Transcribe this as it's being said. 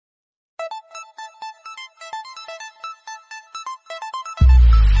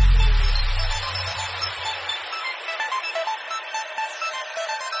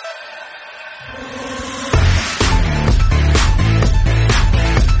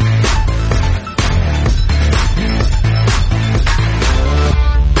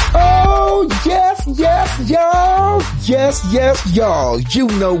Yes, y'all. You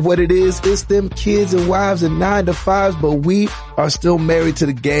know what it is. It's them kids and wives and 9 to 5s, but we are still married to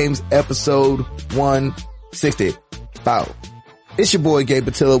the games, episode 165. It's your boy Gabe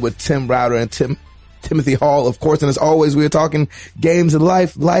Patilla with Tim Router and Timothy Hall, of course. And as always, we are talking games and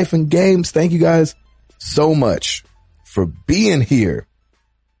life and games. Thank you guys so much for being here.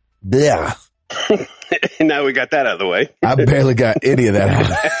 Yeah. Now we got that out of the way. I barely got any of that out.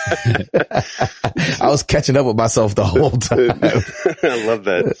 I was catching up with myself the whole time. I love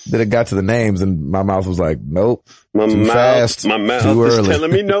that. Then it got to the names and my mouth was like, nope. My mouth is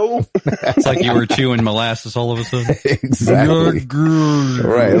telling me no. It's like you were chewing molasses all of a sudden. Exactly.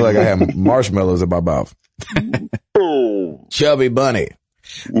 Right. Like I have marshmallows in my mouth. Chubby bunny.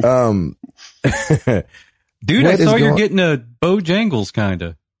 Dude, I saw you're getting a Bojangles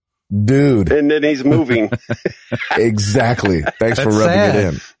kinda. Dude. And then he's moving. Exactly. Thanks for rubbing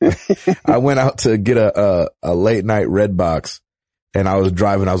it in. I went out to get a late night Red Box and I was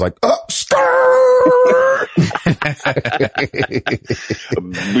driving. I was like, a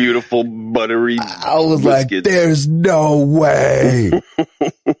beautiful buttery. I was biscuits. Like, there's no way.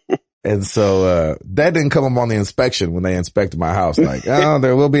 And so, that didn't come up on the inspection when they inspected my house. Like, oh,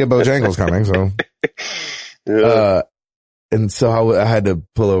 there will be a Bojangles coming. So, and so I had to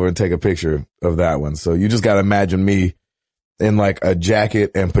pull over and take a picture of that one. So you just got to imagine me in like a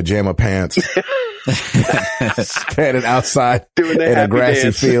jacket and pajama pants standing outside in a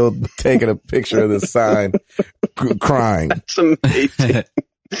grassy field, taking a picture of the sign, crying. That's amazing.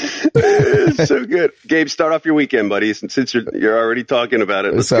 So good. Gabe, start off your weekend, buddy. Since you're already talking about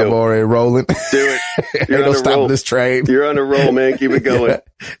it. Let's go. I'm already rolling. Do it. You're Ain't no stopping this train. You're on a roll, man. Keep it going.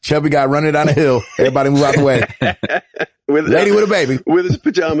 Chubby guy running down a hill. Everybody move out the way. Lady with a baby. With his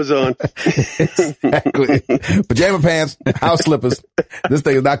pajamas on. Exactly. Pajama pants, house slippers. This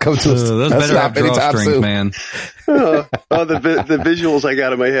thing is not coming to a stop anytime soon. Man. The visuals I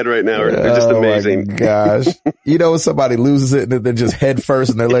got in my head right now are just amazing. My gosh. You know when somebody loses it and they're just head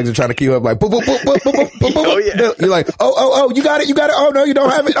first and their legs are trying to keep up like, boop, boop, boop, boop, boop, boop, boop, boop. Oh, yeah. You're like, oh, you got it. Oh, no, you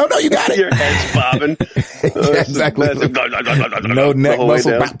don't have it. Oh, no, you got it. Your head's bobbing. Exactly. No neck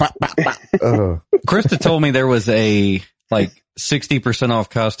muscle. Krista told me there was a 60% off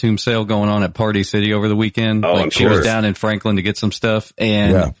costume sale going on at Party City over the weekend. Oh, she was down in Franklin to get some stuff.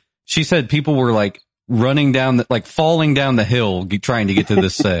 And she said people were running down, falling down the hill trying to get to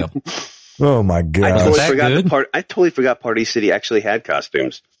this sale. Oh my God. I totally forgot Party City actually had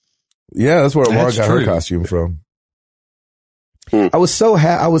costumes. Yeah, that's where Laura got her costume from. I was so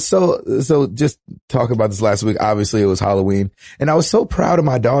just talking about this last week. Obviously it was Halloween and I was so proud of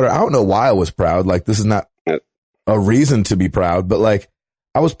my daughter. I don't know why I was proud. Like this is not a reason to be proud, but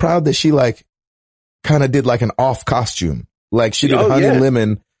I was proud that she kind of did an off costume. Like she did Honey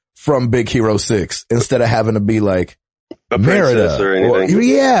Lemon from Big Hero 6 instead of having to be a princess or anything.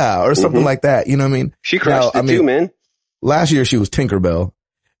 Or something like that. You know what I mean? She crushed it too, man. Last year she was Tinkerbell.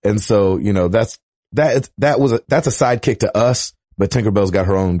 And so, that's a sidekick to us, but Tinkerbell's got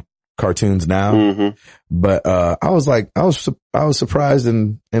her own cartoons now. Mm-hmm. But, I was surprised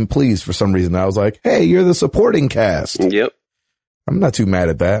and pleased for some reason. I was like, hey, you're the supporting cast. Yep. I'm not too mad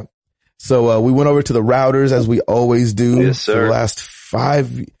at that. So, we went over to the Routers as we always do. Yes, sir. For the last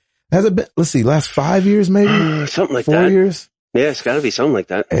 5, has it been, last 5 years maybe? Something like 4 that. 4 years? Yeah, it's gotta be something like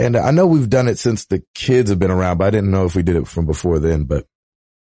that. And I know we've done it since the kids have been around, but I didn't know if we did it from before then, but,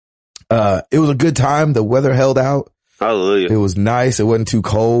 it was a good time. The weather held out. Hallelujah. It was nice. It wasn't too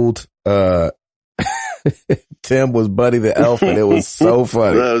cold. Tim was Buddy the Elf and it was so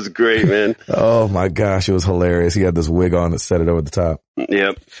funny. That was great, man. Oh my gosh. It was hilarious. He had this wig on that set it over the top.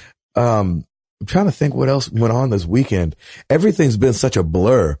 Yep. I'm trying to think what else went on this weekend. Everything's been such a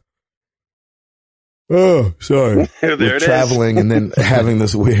blur. Oh, sorry. There it traveling is. And then having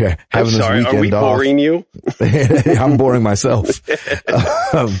this weekend Are we boring you? I'm boring myself.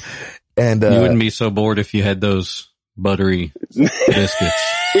 And you wouldn't be so bored if you had those buttery biscuits.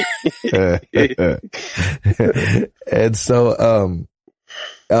 And so,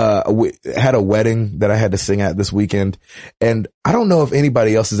 we had a wedding that I had to sing at this weekend. And I don't know if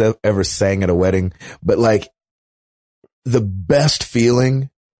anybody else has ever sang at a wedding, but the best feeling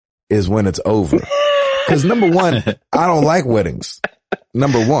is when it's over. Cause number one, I don't like weddings.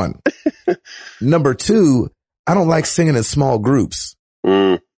 Number one. Number two, I don't like singing in small groups.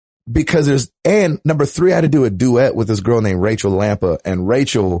 Because and number three, I had to do a duet with this girl named Rachel Lampa, and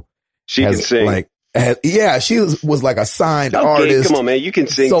Rachel, she can sing. She was a signed artist. Come on, man. You can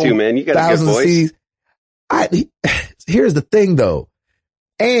sing too, man. You got a good voice. Here's the thing though.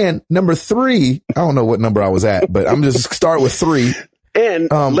 And number three, I don't know what number I was at, but I'm just start with 3.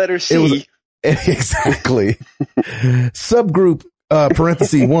 And letter C. Exactly. Subgroup,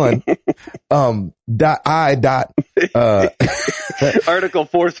 parenthesis 1, Article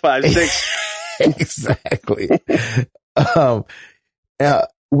 456. Exactly.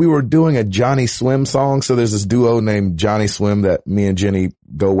 We were doing a Johnny Swim song. So there's this duo named Johnny Swim that me and Jenny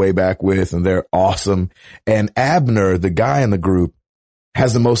go way back with, and they're awesome. And Abner, the guy in the group,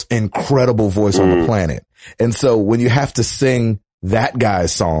 has the most incredible voice on the planet. And so when you have to sing that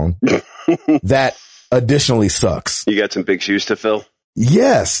guy's song, that additionally sucks. You got some big shoes to fill.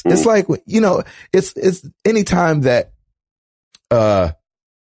 Yes. It's like, it's anytime that,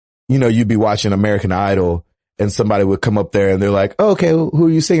 you'd be watching American Idol and somebody would come up there and they're like, oh, okay, who are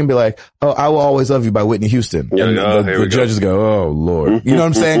you singing? Be like, oh, I Will Always Love You by Whitney Houston. Yeah, and the judges go, oh Lord. You know what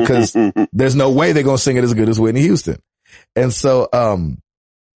I'm saying? Cause there's no way they're going to sing it as good as Whitney Houston. And so,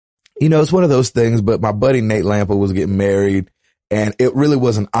 it's one of those things, but my buddy Nate Lampa was getting married and it really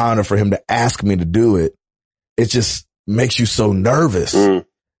was an honor for him to ask me to do it. It just makes you so nervous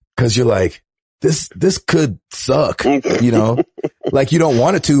because you're like, this could suck, like you don't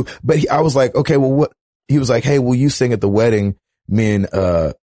want it to, but I was like, okay, well, what? He was like, hey, will you sing at the wedding? Me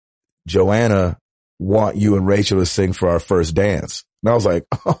and, Joanna want you and Rachel to sing for our first dance. And I was like,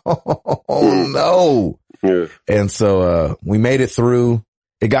 oh no. Yeah. And so, we made it through.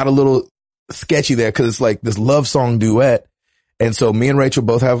 It got a little sketchy there because it's like this love song duet. And so me and Rachel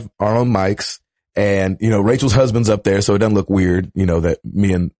both have our own mics and, Rachel's husband's up there. So it doesn't look weird, that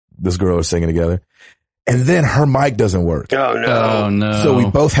me and this girl are singing together. And then her mic doesn't work. Oh no. So we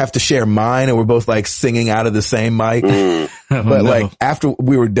both have to share mine and we're both like singing out of the same mic. But like after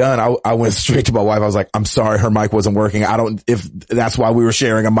we were done, I went straight to my wife. I was like, I'm sorry, her mic wasn't working. If that's why we were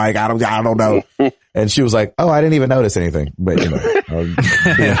sharing a mic, I don't know. And she was like, oh, I didn't even notice anything. But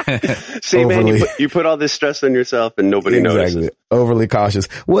see, overly, man, you put all this stress on yourself and nobody notices. Overly cautious.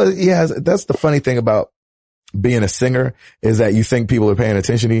 Well, yeah, that's the funny thing about being a singer is that you think people are paying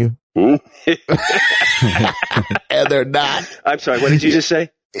attention to you. And they're not. I'm sorry. What did you just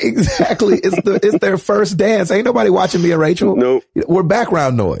say? Exactly. It's their first dance. Ain't nobody watching me and Rachel. Nope. We're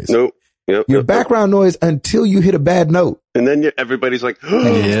background noise. Nope. You're background noise until you hit a bad note. And then everybody's like,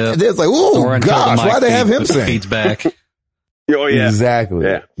 and it's like, oh gosh, why they have him sing? Feeds back. Oh yeah. Exactly.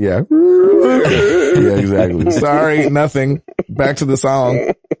 Yeah. Yeah. Yeah, exactly. Sorry, nothing. Back to the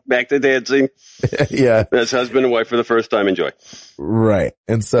song. Back to dancing. Yeah. That's husband and wife for the first time. Enjoy. Right.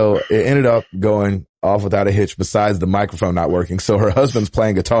 And so it ended up going off without a hitch besides the microphone not working. So her husband's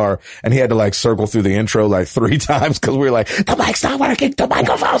playing guitar and he had to like circle through the intro like 3 times because we were like, the mic's not working. The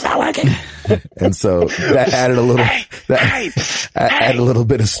microphone's not working. And so that added a little, added a little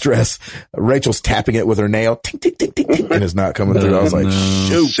bit of stress. Rachel's tapping it with her nail. Ting, ting, ting, ting, ting, and it's not coming through. I was like,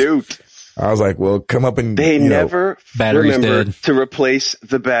 shoot. I was like, well, come up and they never remember to replace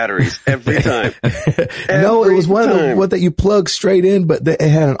the batteries every time. No, it was one of the what that you plug straight in, but it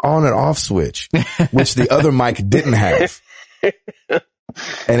had an on and off switch, which the other mic didn't have.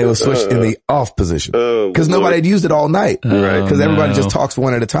 And it was switched in the off position because nobody had used it all night. Right. Because everybody just talks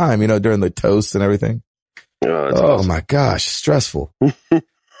one at a time, during the toasts and everything. Oh awesome. My gosh. Stressful.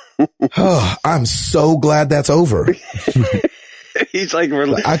 Oh, I'm so glad that's over. He's like,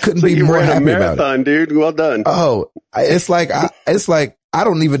 I couldn't be more happy marathon, about it, dude. Well done. Oh, it's like I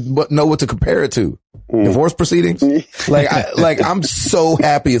don't even know what to compare it to. Divorce proceedings. I'm so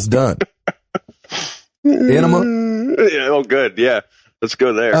happy it's done. Enema. Yeah, oh, good. Yeah, let's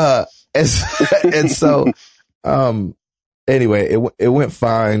go there. And so, anyway, it went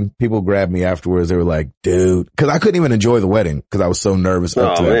fine. People grabbed me afterwards. They were like, dude, cause I couldn't even enjoy the wedding cause I was so nervous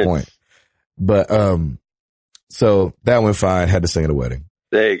up to that point. But, so that went fine. Had to sing at a wedding.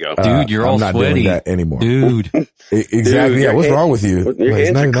 There you go. Dude, you're all not sweaty. doing that anymore. Dude. Exactly. Dude, yeah. What's wrong with you? Your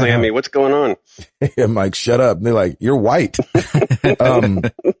hands are clammy. What's going on? I'm like, shut up. And they're like, you're white.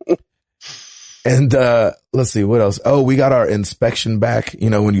 And, let's see what else. Oh, we got our inspection back.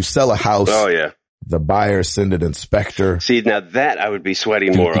 When you sell a house. Oh yeah. The buyer send an inspector. See, now that I would be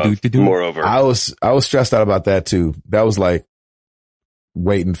sweating moreover. I was stressed out about that too. That was like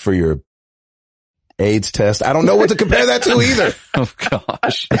waiting for your AIDS test. I don't know what to compare that to either. Oh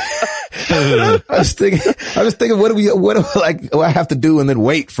gosh. I was thinking, what do I have to do and then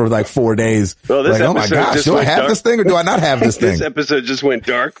wait for like 4 days? Well, this oh my gosh, do I have this thing or do I not have this thing? This episode just went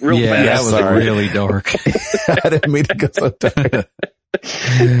dark real fast. Yeah, that was really dark. I didn't mean to go so dark.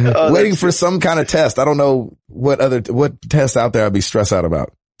 Waiting for some kind of test. I don't know what tests out there I'd be stressed out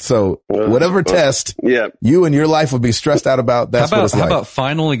about. So whatever test you and your life would be stressed out about, that's what it's like. How about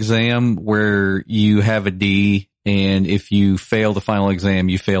final exam where you have a D and if you fail the final exam,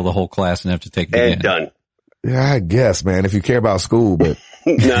 you fail the whole class and have to take it again? Done. Yeah, I guess, man, if you care about school, but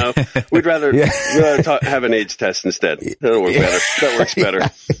No, we'd rather have an AIDS test instead. That'll work better. That works better.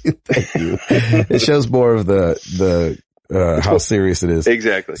 Thank you. It shows more of the how serious it is.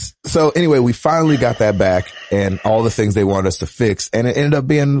 Exactly. So anyway, we finally got that back and all the things they wanted us to fix, and it ended up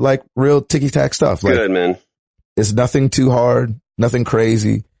being like real ticky-tack stuff. Like, good, man. It's nothing too hard, nothing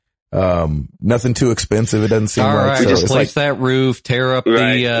crazy, nothing too expensive. It doesn't seem all like. Right, so just it's place that roof, tear up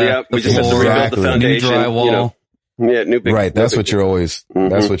the we just have to rebuild the foundation. New drywall. You know. Yeah, new big. Right. That's what you're always.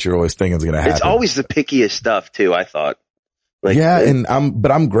 That's what you're always thinking is going to happen. It's always the pickiest stuff too. I thought. Like, and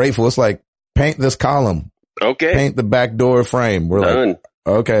I'm grateful. It's like paint this column. Okay. Paint the back door frame. We're done. Like,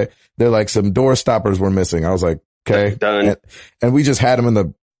 okay. They're like some door stoppers were missing. I was like, okay, done. And we just had them in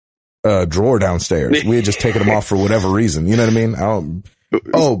the drawer downstairs. We had just taken them off for whatever reason. You know what I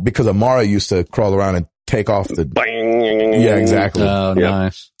mean? Because Amara used to crawl around and take off the. Bang. Yeah, exactly. Oh,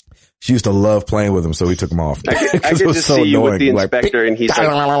 nice. She used to love playing with them, so we took them off. I could just see you with the inspector, and he's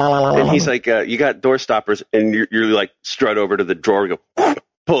like, you got door stoppers, and you're like strut over to the drawer, and go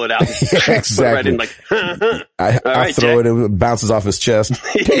pull it out, exactly. put it right in, like. I throw it, it bounces off his chest.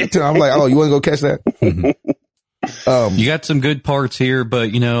 I'm like, oh, you want to go catch that? You got some good parts here, but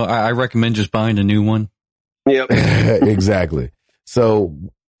I recommend just buying a new one. Yep. Exactly. So.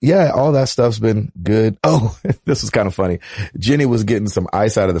 Yeah, all that stuff's been good. Oh, this was kind of funny. Jenny was getting some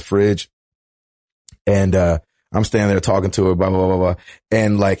ice out of the fridge, and I'm standing there talking to her, blah, blah, blah, blah.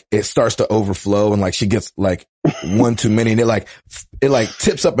 And like it starts to overflow, and like she gets like one too many, and it like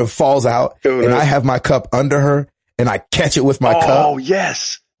tips up and falls out. And I have my cup under her, and I catch it with my cup. Oh,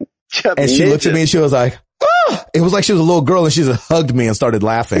 yes. And she looked at me and she was like, oh, it was like she was a little girl, and she just hugged me and started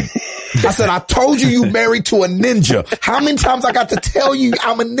laughing. I said, I told you married to a ninja. How many times I got to tell you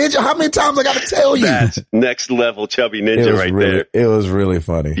I'm a ninja? How many times I got to tell you? That's next level chubby ninja there. It was really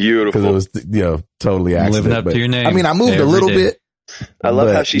funny. Beautiful. Because it was, totally accident. Living up to your name. I mean, I moved a little bit. I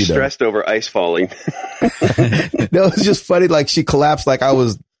love how she stressed over ice falling. It was just funny. Like she collapsed like I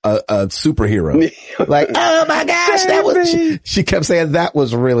was a superhero. Like, oh my gosh, she kept saying that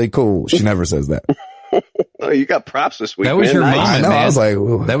was really cool. She never says that. Oh, you got props this week. That was your moment, man. I was like,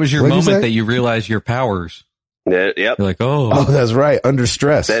 that was your moment that you realized your powers. Yep. You're like, oh, that's right. Under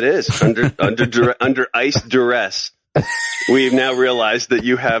stress. That is under ice duress. We've now realized that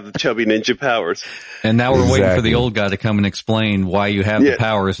you have chubby ninja powers. And now we're waiting for the old guy to come and explain why you have the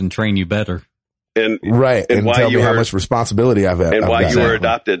powers and train you better. And why tell me how much responsibility I've had. And why you were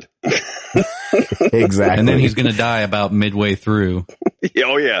adopted. Exactly. And then he's going to die about midway through.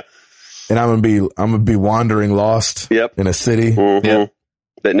 Oh yeah. And I'm gonna be wandering lost. Yep. In a city. Mm-hmm. Yep.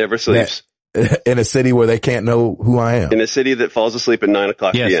 That never sleeps. In a city where they can't know who I am. In a city that falls asleep at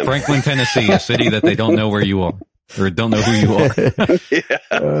 9:00 p.m. Yes, Franklin, Tennessee, a city that they don't know where you are or don't know who you are.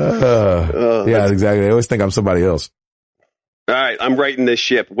 Yeah, exactly. They always think I'm somebody else. All right, I'm writing this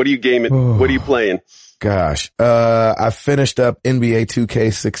ship. What are you gaming? What are you playing? Gosh, I finished up NBA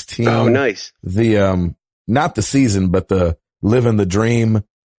 2K16. Oh, nice. The not the season, but the Living the Dream,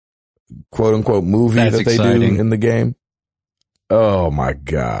 quote unquote, movie that they do in the game. Oh my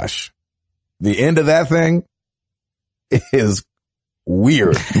gosh. The end of that thing is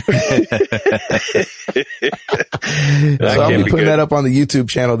weird. So I'll be putting that up on the YouTube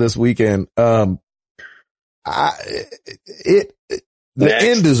channel this weekend. The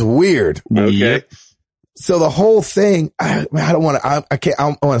end is weird. Okay. Yep. So the whole thing, I don't want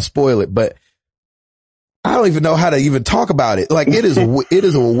to spoil it, but I don't even know how to even talk about it. Like it is a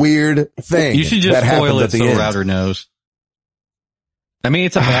weird thing. You should just spoil it so Router knows. I mean,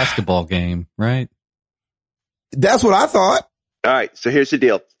 it's a basketball game, right? That's what I thought. All right. So here's the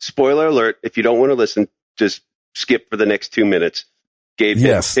deal. Spoiler alert. If you don't want to listen, just skip for the next 2 minutes. Gabe,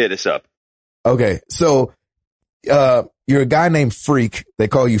 hit us up. Okay. So, you're a guy named Freak. They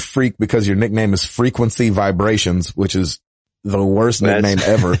call you Freak because your nickname is Frequency Vibrations, which is the worst nickname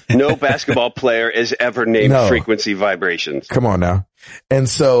ever. No basketball player is ever named Frequency Vibrations. Come on now. And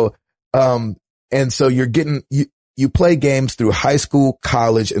so you're getting, you play games through high school,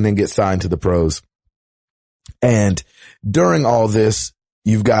 college, and then get signed to the pros. And during all this,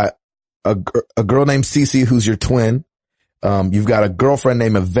 you've got a girl named Cece who's your twin. You've got a girlfriend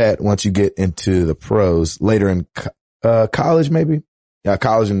named Yvette once you get into the pros later in college, maybe. Yeah,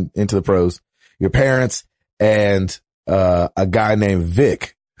 college and into the pros. Your parents and a guy named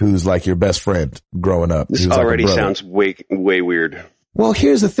Vic who's like your best friend growing up. This already sounds way weird. Well,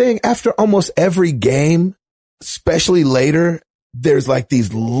 here's the thing. After almost every game, especially later, there's like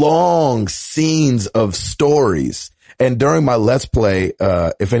these long scenes of stories. And during my Let's Play,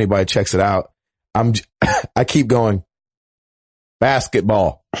 if anybody checks it out, I keep going,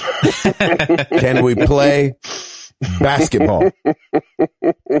 basketball. Can we play basketball.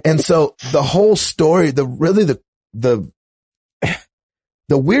 And so the whole story, the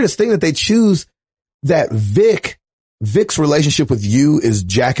weirdest thing that they choose, that Vic's relationship with you is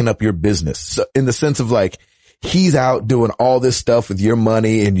jacking up your business. So in the sense of like, he's out doing all this stuff with your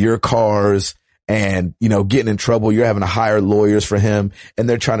money and your cars and, you know, getting in trouble. You're having to hire lawyers for him, and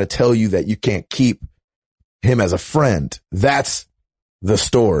they're trying to tell you that you can't keep him as a friend. That's the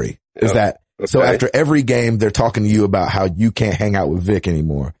story. Is that okay. So after every game, they're talking to you about how you can't hang out with Vic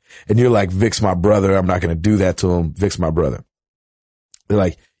anymore. And you're like, Vic's my brother. I'm not going to do that to him. Vic's my brother. They're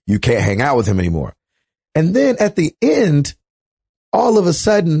like, you can't hang out with him anymore. And then at the end, all of a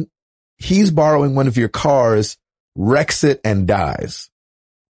sudden, he's borrowing one of your cars, wrecks it, and dies.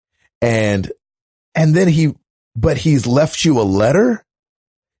 And then he's left you a letter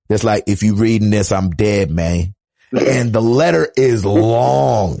that's like, if you reading this, I'm dead, man. And the letter is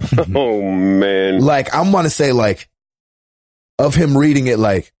long. Oh, man. Like, I'm going to say, like, of him reading it,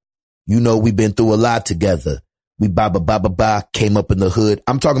 like, you know, we've been through a lot together. We came up in the hood.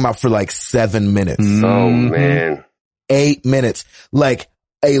 I'm talking about for like 7 minutes. Oh, man. 8 minutes. Like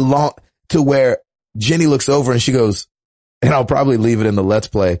a long, to where Jenny looks over and she goes, and I'll probably leave it in the Let's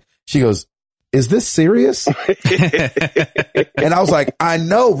Play. She goes, is this serious? And I was like, I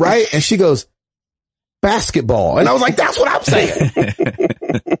know, right? And she goes, basketball. And I was like, that's what I'm saying.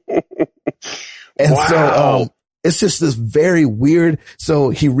 And wow. So, it's just this very weird.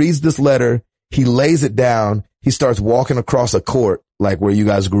 So he reads this letter. He lays it down. He starts walking across a court, like where you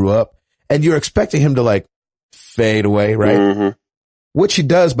guys grew up, and you're expecting him to like fade away, right? Mm-hmm. Which he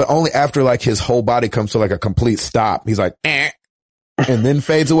does, but only after like his whole body comes to like a complete stop. He's like, and then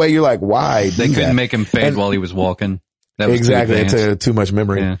fades away. You're like, why? They couldn't make him fade while he was walking. That was exactly. Too much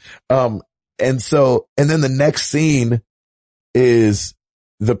memory. Yeah. And then the next scene is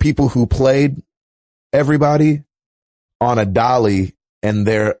the people who played everybody on a dolly, and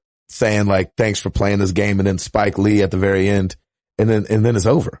they're saying like, thanks for playing this game. And then Spike Lee at the very end, and then it's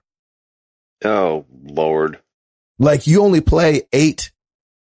over. Oh, Lord. Like, you only play 8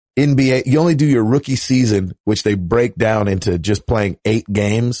 NBA. You only do your rookie season, which they break down into just playing 8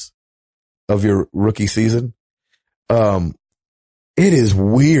 games of your rookie season. It is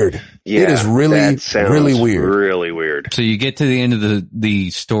weird. Yeah, it is really weird. Really weird. So you get to the end of the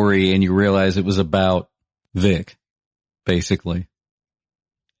story and you realize it was about Vic, basically.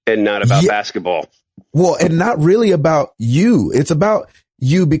 And not about basketball. Well, and not really about you. It's about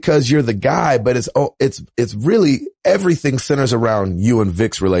you because you're the guy, but it's really everything centers around you and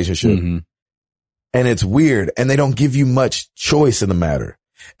Vic's relationship. Mm-hmm. And it's weird. And they don't give you much choice in the matter.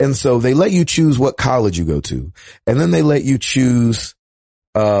 And so they let you choose what college you go to. And then they let you choose,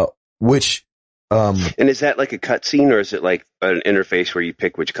 which, and is that like a cutscene, or is it like an interface where you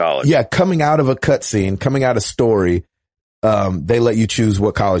pick which college? Yeah. Coming out of a cutscene, coming out of story, they let you choose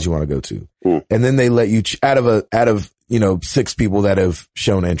what college you want to go to. And then they let you, out of, 6 people that have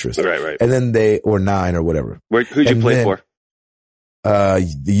shown interest. Right. And then or 9 or whatever. Who'd you play for? The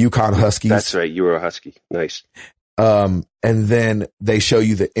UConn Huskies. That's right. You were a Husky. Nice. And then they show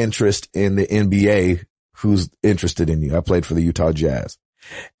you the interest in the NBA, who's interested in you. I played for the Utah Jazz.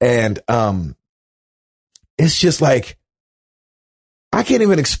 And, it's just like, I can't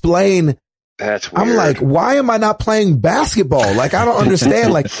even explain. That's weird. I'm like, why am I not playing basketball? Like, I don't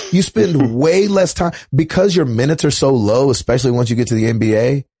understand. Like, you spend way less time because your minutes are so low, especially once you get to the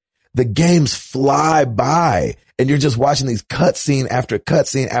NBA. The games fly by, and you're just watching these cutscene after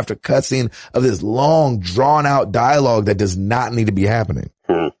cutscene after cutscene of this long, drawn out dialogue that does not need to be happening.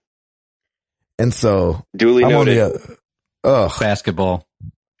 And so, duly noted. Basketball,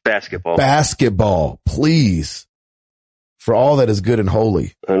 please, for all that is good and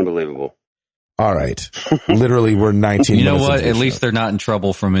holy. Unbelievable. All right. Literally, we're 19 You know minutes what? At least they're not in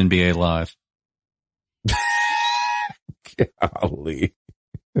trouble from NBA Live. Golly.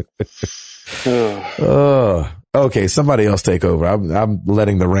 Okay, somebody else take over. I'm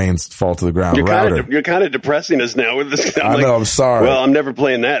letting the reins fall to the ground. You're kind of depressing us now with this. I know. I'm sorry. Well, I'm never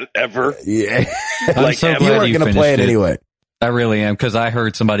playing that ever. Yeah. I'm so glad you weren't going to play it anyway. I really am, because I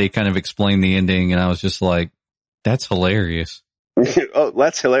heard somebody kind of explain the ending, and I was just like, "That's hilarious." Oh,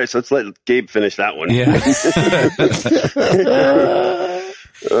 that's hilarious. Let's let Gabe finish that one. Yeah.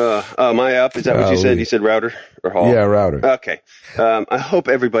 Am I up? Is that what you said? You said Router or Hall? Yeah, Router. Okay. I hope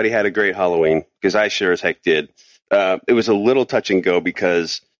everybody had a great Halloween, because I sure as heck did. It was a little touch and go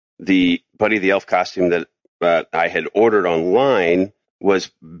because the Buddy the Elf costume that I had ordered online was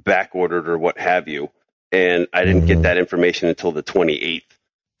back ordered or what have you. And I didn't get that information until the 28th.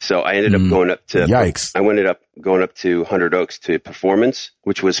 So I ended up going up to, yikes. I ended up going up to 100 Oaks to Performance,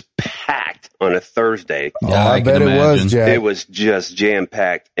 which was packed on a Thursday. Yeah, I bet it was, Jack. It was just jam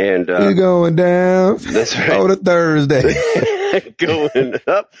packed, and you're going down. That's right. On a Thursday. Going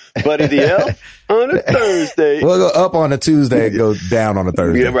up, Buddy the Elf, on a Thursday. We'll go up on a Tuesday and go down on a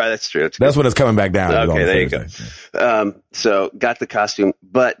Thursday. Yeah, right. That's true. That's when it's coming back down. Okay, there you go. So got the costume,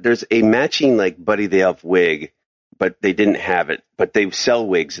 but there's a matching like Buddy the Elf wig, but they didn't have it. But they sell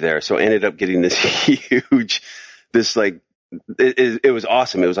wigs there, so I ended up getting this huge, this like. It was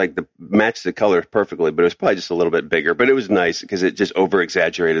awesome. It was like matched the colors perfectly, but it was probably just a little bit bigger. But it was nice because it just over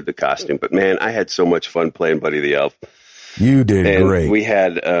exaggerated the costume. But man, I had so much fun playing Buddy the Elf. You did great. We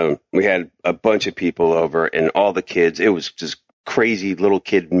had a bunch of people over, and all the kids. It was just crazy little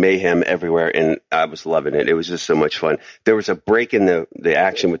kid mayhem everywhere, and I was loving it. It was just so much fun. There was a break in the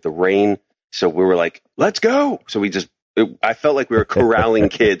action with the rain, so we were like, "Let's go!" So I felt like we were corralling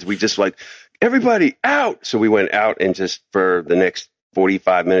kids. We just like, everybody out. So we went out, and just for the next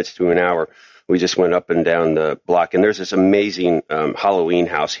 45 minutes to an hour, we just went up and down the block. And there's this amazing Halloween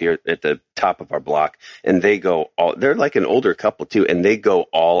house here at the top of our block. And they're like an older couple too, and they go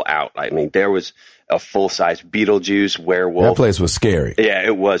all out. I mean, there was a full-size Beetlejuice, werewolf. That place was scary. Yeah,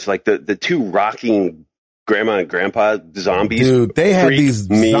 it was. Like the two rocking grandma and grandpa zombies. Dude, they had these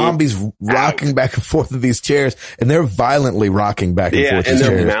zombies rocking back and forth in these chairs, and they're violently rocking back and forth. Yeah, and their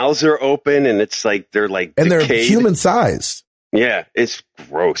chairs. mouths are open, and it's like they're like and decayed. they're human sized. Yeah, it's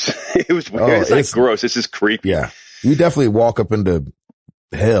gross. It was weird. It's gross. It's just creepy. Yeah, you definitely walk up into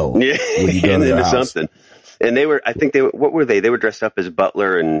hell. Yeah, when you go to into house. something. And what were they? They were dressed up as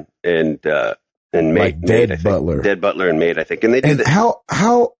Butler and maid, like dead Butler, and maid, I think. And they did. And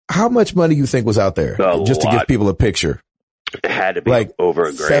how much money you think was out there just to give people a picture? It had to be like over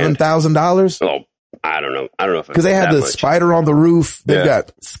 $1,000. $7,000. Oh, I don't know. If because they had the much. spider on the roof. They've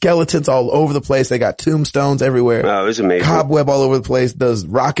got skeletons all over the place. They got tombstones everywhere. Oh, it was amazing. Cobweb all over the place. Those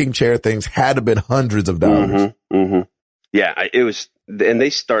rocking chair things had to have been hundreds of dollars. Mm-hmm, mm-hmm. Yeah, it was. And they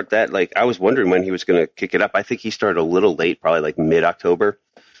start that like I was wondering when he was going to kick it up. I think he started a little late, probably like mid-October.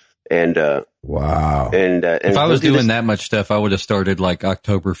 And wow. And if I was doing that much stuff, I would have started like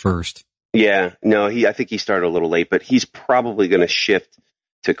October 1st. Yeah, no, I think he started a little late, but he's probably going to shift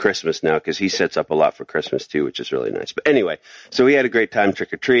to Christmas now because he sets up a lot for Christmas too, which is really nice. But anyway, so we had a great time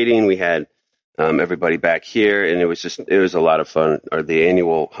trick-or-treating. We had everybody back here, and it was a lot of fun. The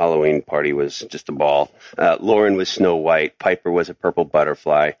annual Halloween party was just a ball. Lauren was Snow White. Piper was a purple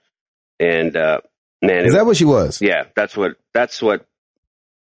butterfly. And man, is that what she was? Yeah,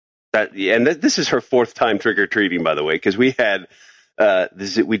 and this is her fourth time trick-or-treating, by the way, because we had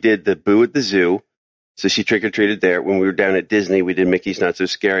we did the Boo at the Zoo. So she trick-or-treated there. When we were down at Disney, we did Mickey's Not So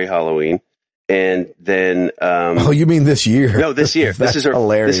Scary Halloween. And then you mean this year? No, this year. This is her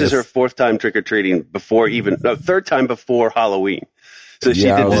hilarious. This is her fourth time trick-or-treating third time before Halloween. So she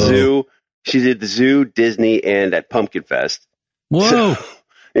did the zoo. She did the zoo, Disney, and at Pumpkin Fest. Whoa. So,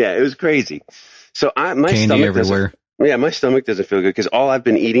 yeah, it was crazy. So my candy stomach everywhere. My stomach doesn't feel good because all I've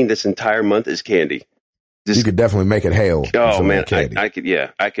been eating this entire month is candy. You could definitely make it hail. Oh man, I could.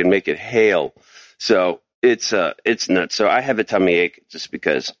 Yeah, I can make it hail. So it's nuts. So I have a tummy ache just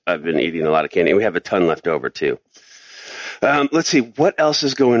because I've been eating a lot of candy. We have a ton left over too. Let's see what else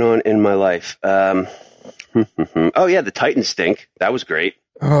is going on in my life. Oh yeah, the Titans stink. That was great.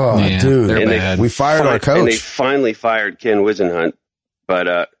 Oh yeah, dude, we fired our coach. And they finally fired Ken Wisenhunt,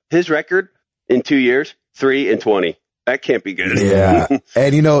 but his record in 2 years, 3-20. That can't be good. Yeah,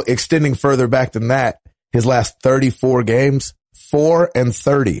 and extending further back than that, his last 34 games,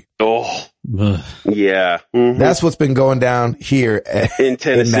 4-30. Oh, yeah. Mm-hmm. That's what's been going down here in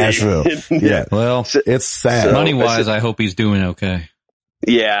Tennessee, in Nashville. Yeah. Well, it's sad. Money wise, I hope he's doing okay.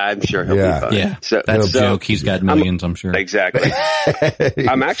 Yeah, I'm sure he'll be fine. Yeah, that's a joke. He's got millions, I'm sure. Exactly.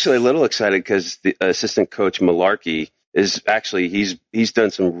 I'm actually a little excited because the assistant coach Malarkey is actually he's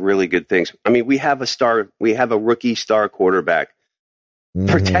done some really good things. I mean, we have a rookie star quarterback. Mm-hmm.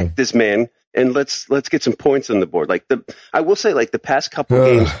 Protect this man. And let's get some points on the board. I will say, the past couple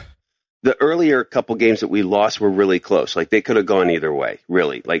games, the earlier couple games that we lost were really close. Like they could have gone either way,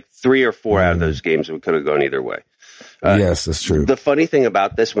 really. Like 3 or 4 out of those games we could have gone either way. Yes, that's true. The funny thing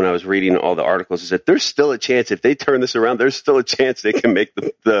about this, when I was reading all the articles, is that there's still a chance if they turn this around. There's still a chance they can make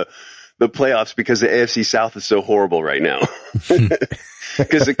the playoffs because the AFC South is so horrible right now.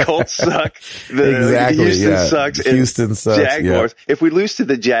 Because the Colts suck, Houston sucks, Houston sucks. Jaguars. Yeah. If we lose to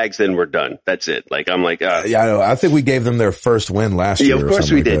the Jags, then we're done. That's it. I'm like, I know. I think we gave them their first win last year. Yeah, of course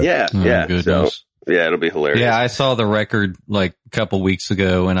we did. That. Yeah, Goodness. So, yeah, it'll be hilarious. Yeah, I saw the record a couple weeks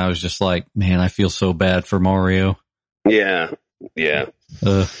ago, and I was just like, man, I feel so bad for Mario. Yeah.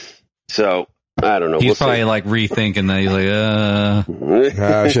 So I don't know. He's probably like rethinking that. He's like,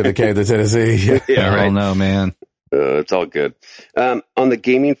 I should have came to Tennessee. yeah, right. I don't know, man. It's all good. On the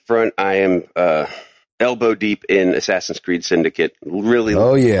gaming front, I am elbow deep in Assassin's Creed Syndicate. Really,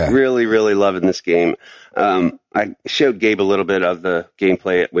 really loving this game. I showed Gabe a little bit of the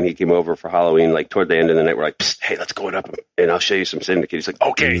gameplay when he came over for Halloween, like toward the end of the night. We're like, hey, let's go up and I'll show you some Syndicate. He's like,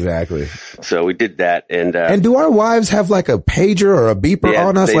 okay. Exactly. So we did that. And do our wives have like a pager or a beeper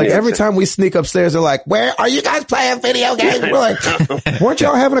on us? Like every time we sneak upstairs, they're like, where are you guys playing video games? We're like, weren't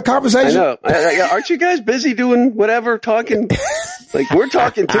y'all having a conversation? I know. Aren't you guys busy doing whatever, talking? Like, we're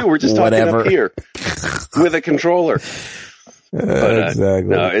talking too. We're just talking up here with a controller. But,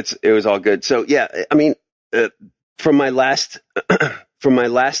 exactly. No, it was all good. So yeah, I mean, from my last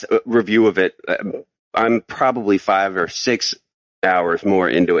review of it, I'm probably 5 or 6 hours more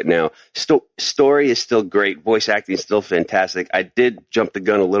into it now. Story is still great. Voice acting is still fantastic. I did jump the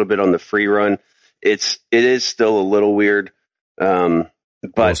gun a little bit on the free run. It is still a little weird, but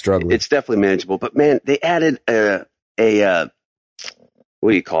it's definitely manageable. But man, they added a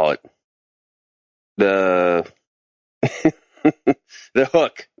what do you call it? The the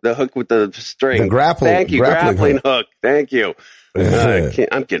hook with the string. The Thank you, grappling hook. Thank you.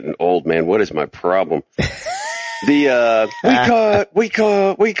 I'm getting old, man. What is my problem? We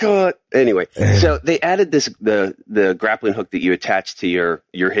caught. Anyway, so they added the grappling hook that you attach to your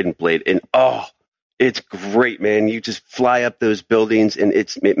hidden blade, and it's great, man. You just fly up those buildings, and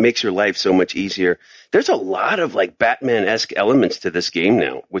it makes your life so much easier. There's a lot of like Batman-esque elements to this game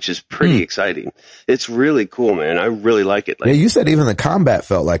now, which is pretty exciting. It's really cool, man. I really like it. Like, yeah, you said even the combat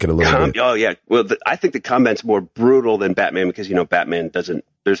felt like it a little bit. Oh yeah. Well, I think the combat's more brutal than Batman because Batman doesn't.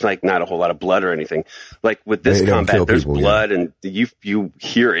 There's like not a whole lot of blood or anything. Like with this combat, there's blood and you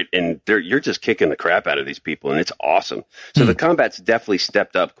hear it, and you're just kicking the crap out of these people, and it's awesome. So the combat's definitely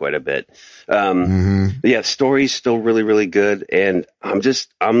stepped up quite a bit. Yeah, story's still really, really good, and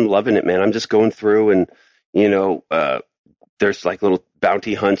I'm loving it, man. I'm just going through, and there's like little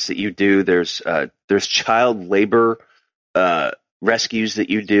bounty hunts that you do. There's child labor rescues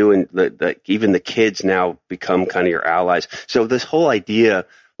that you do, and even the kids now become kind of your allies. So this whole idea,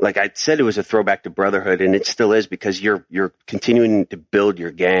 like I said, it was a throwback to Brotherhood, and it still is because you're continuing to build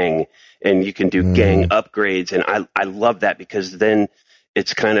your gang, and you can do gang upgrades, and I love that because then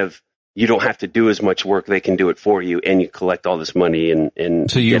it's kind of, you don't have to do as much work. They can do it for you, and you collect all this money. And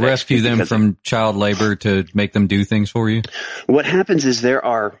so you rescue them from child labor to make them do things for you? What happens is there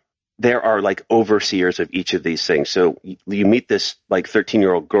are like overseers of each of these things. So you meet this like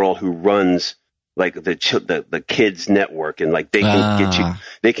 13-year-old girl who runs like the kids network, and like they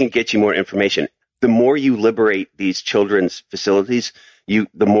can get you more information. The more you liberate these children's facilities, the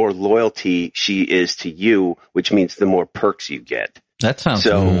more loyalty she is to you, which means the more perks you get. That sounds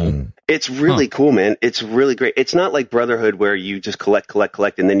cool. It's really cool, man. It's really great. It's not like Brotherhood where you just collect,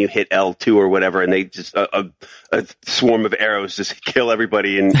 and then you hit L2 or whatever, and they just a swarm of arrows just kill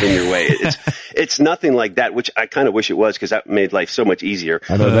everybody in your way. It's nothing like that, which I kind of wish it was because that made life so much easier.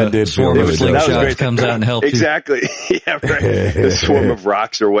 I know that did. Swarm of slingshots comes out and helps exactly. Yeah, right. The swarm of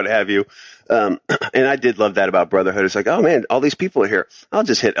rocks or what have you. And I did love that about Brotherhood. It's like, oh man, all these people are here. I'll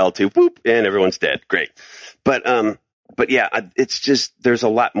just hit L2, boop, and everyone's dead. Great. But yeah, it's just, there's a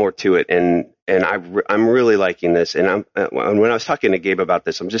lot more to it, and I'm really liking this. And when I was talking to Gabe about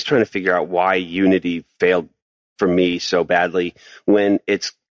this, I'm just trying to figure out why Unity failed for me so badly when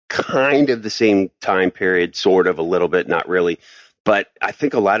it's kind of the same time period, sort of a little bit, not really. But I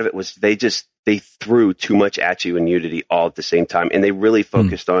think a lot of it was they threw too much at you in Unity all at the same time, and they really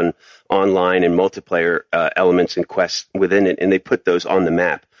focused on online and multiplayer elements and quests within it, and they put those on the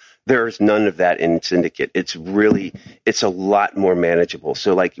map. There's none of that in Syndicate. It's a lot more manageable.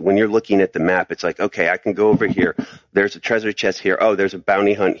 So like when you're looking at the map, it's like, okay, I can go over here. There's a treasure chest here. Oh, there's a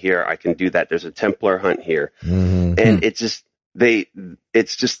bounty hunt here. I can do that. There's a Templar hunt here. And it's just, they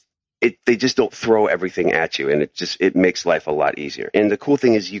just don't throw everything at you. And it makes life a lot easier. And the cool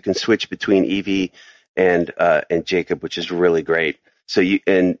thing is you can switch between Evie and Jacob, which is really great. So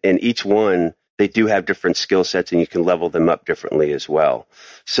and each one, they do have different skill sets, and you can level them up differently as well.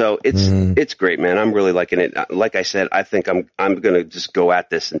 So it's great, man. I'm really liking it. Like I said, I think I'm going to just go at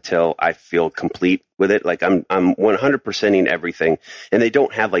this until I feel complete with it. Like I'm 100%ing everything, and they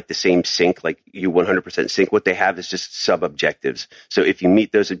don't have like the same sync, like you 100% sync. What they have is just sub objectives. So if you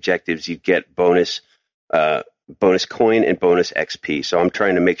meet those objectives, you get bonus coin and bonus XP. So I'm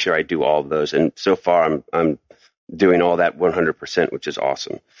trying to make sure I do all of those. And so far I'm doing all that 100%, which is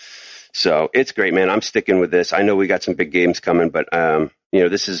awesome. So it's great, man. I'm sticking with this. I know we got some big games coming, but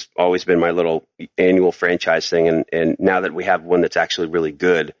this has always been my little annual franchise thing. And now that we have one that's actually really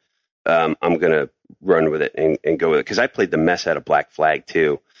good, I'm going to run with it and go with it. Cause I played the mess out of Black Flag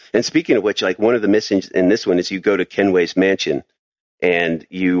too. And speaking of which, like one of the missions in this one is you go to Kenway's mansion and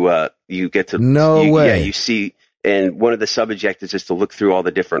you get to, way. Yeah, you see, and one of the sub objectives is to look through all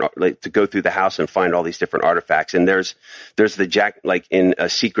the different, like to go through the house and find all these different artifacts. And there's the jack, like in a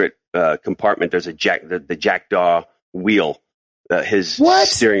secret compartment, there's the jackdaw wheel, his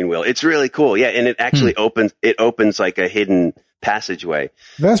steering wheel. It's really cool. Yeah. And it actually opens like a hidden passageway.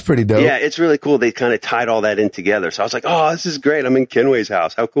 That's pretty dope. Yeah, it's really cool. They kind of tied all that in together. So I was like, oh, this is great. I'm in Kenway's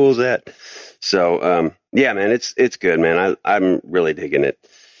house. How cool is that? So, yeah, man, it's good, man. I'm really digging it.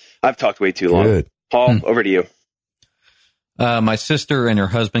 I've talked way too long. Good. Paul, over to you. My sister and her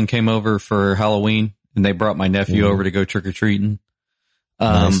husband came over for Halloween, and they brought my nephew over to go trick-or-treating.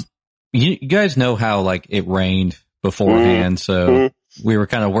 Nice. You guys know how, like, it rained beforehand, so we were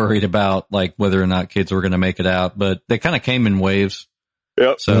kind of worried about, like, whether or not kids were going to make it out, but they kind of came in waves.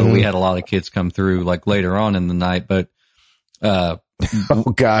 Yep. So we had a lot of kids come through, like, later on in the night, but oh,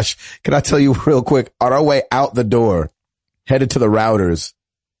 gosh. Can I tell you real quick? On our way out the door, headed to the Routers,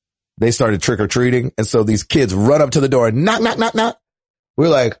 they started trick-or-treating, and so these kids run up to the door and knock, knock, knock, knock. We're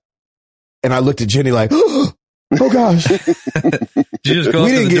like, and I looked at Jenny like, oh, gosh. You just go up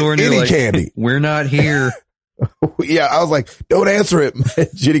to the door and you're like, candy. We're not here. Yeah, I was like, don't answer it.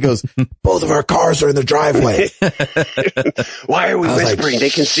 Jenny goes, both of our cars are in the driveway. Why are we whispering? Like, they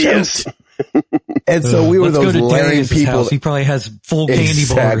can see us. And so we were those lame people. House. He probably has full candy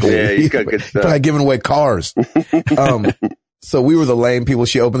bars. Yeah, he's got good stuff. Probably giving away cars. So we were the lame people.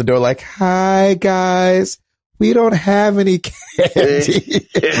 She opened the door like, hi guys, we don't have any candy.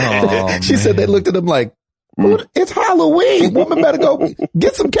 She said they looked at them like, it's Halloween. Woman better go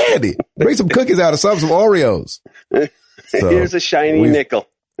get some candy. Bring some cookies out or some Oreos. So here's a shiny nickel.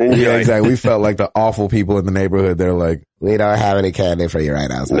 Enjoy. Yeah, exactly. We felt like the awful people in the neighborhood. They're like, we don't have any candy for you right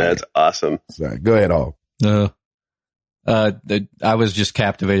now. Sorry. That's awesome. Sorry. Go ahead, Hall. I was just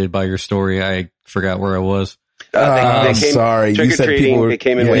captivated by your story. I forgot where I was. I'm sorry. You said people were,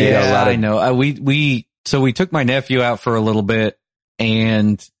 came in I know. We took my nephew out for a little bit,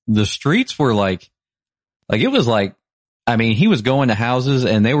 and the streets were like it was like, I mean, he was going to houses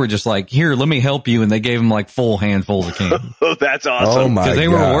and they were just like, here, let me help you. And they gave him like full handfuls of candy. Oh, that's awesome. Oh my Because they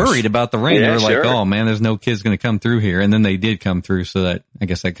were worried about the rain. Yeah, they were like, sure. oh man, there's no kids going to come through here. And then they did come through. So that, I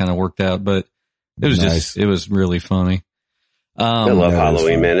guess that kind of worked out, but it was Nice. it was really funny. I love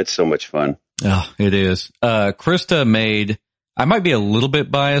Halloween, man. It's so much fun. Oh, it is. Krista made, I might be a little bit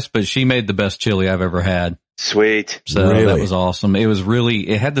biased, but she made the best chili I've ever had. Sweet. So Really? that was awesome. It was really,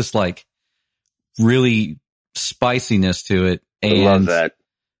 it had this like really spiciness to it. And I love that.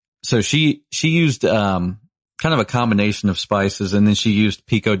 so she used, kind of a combination of spices, and then she used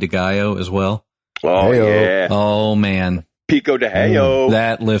pico de gallo as well. Oh, Hey-o. yeah. Oh man, Pico de Gallo.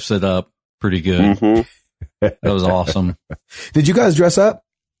 that lifts it up pretty good. Mhm. That was awesome. Did you guys dress up?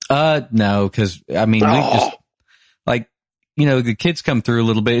 No, cause I mean, we just like, you know, the kids come through a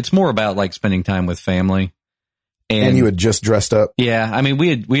little bit. It's more about like spending time with family. And you had just dressed up? Yeah. I mean,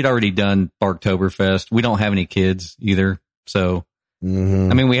 we'd already done Barktoberfest. We don't have any kids either. So, I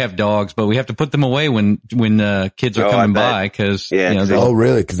mean, we have dogs, but we have to put them away when kids are coming by. Cause, Yeah, you know, Oh,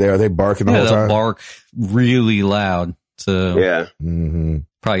 really? Cause are they barking the whole they'll time? bark really loud. So Yeah.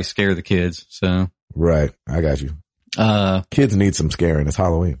 probably scare the kids. So, Right. I got you. Kids need some scaring. It's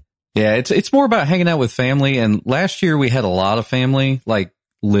Halloween. yeah, it's more about hanging out with family. And last year we had a lot of family like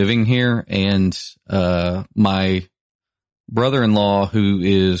living here, and my brother-in-law, who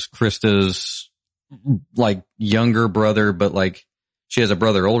is Krista's like younger brother, but like she has a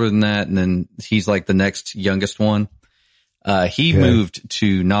brother older than that, and then he's like the next youngest one. He moved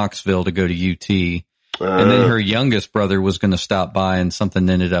to Knoxville to go to UT. And then her youngest brother was going to stop by, and something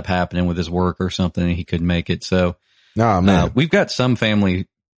ended up happening with his work or something, and he couldn't make it. So, man. we've got some family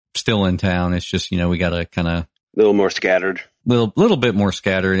still in town. It's just, you know, we got to kind of A little more scattered. little bit more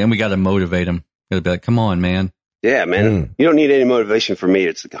scattered, and we got to motivate them. Got to be like, come on, man. Yeah, man. You don't need any motivation from me.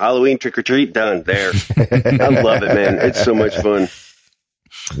 It's Halloween trick or treat done there. I love it, man. It's so much fun.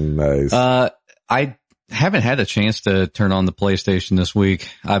 Nice. I haven't had a chance to turn on the PlayStation this week.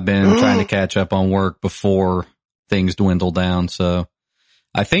 I've been trying to catch up on work before things dwindle down. So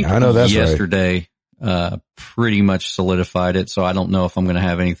I think I know that's yesterday, pretty much solidified it. So I don't know if I'm going to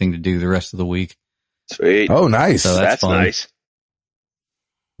have anything to do the rest of the week. Sweet. Oh, nice. So that's fun. nice.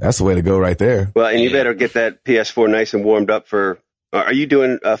 That's the way to go right there. Well, and you better get that PS4 nice and warmed up for. Are you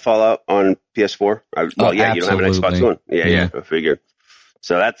doing Fallout on PS4? Well, yeah, you don't have an Xbox absolutely. One. Yeah, I figured.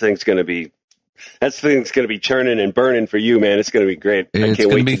 So that thing's going to be churning and burning for you, man. It's going to be great. I It's can't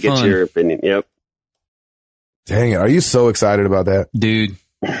gonna wait be to get fun. your opinion. Yep. Dang it. Are you so excited about that? Dude,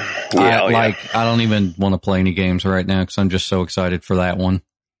 I don't even want to play any games right now because I'm just so excited for that one.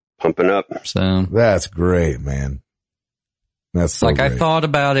 Pumping up. So that's great, man. That's so like great. I thought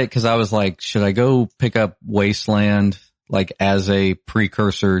about it because I was like, should I go pick up Wasteland like as a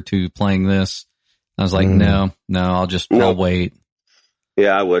precursor to playing this? I was like, no, I'll wait.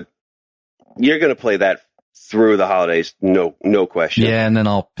 Yeah, I would. You're going to play that through the holidays, no question. Yeah, and then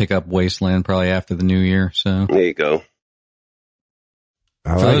I'll pick up Wasteland probably after the new year. So there you go.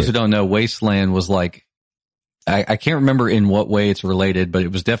 For those who don't know, Wasteland was like, I can't remember in what way it's related, but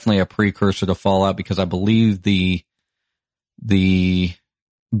it was definitely a precursor to Fallout because I believe the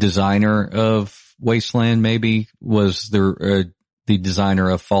designer of Wasteland maybe was the designer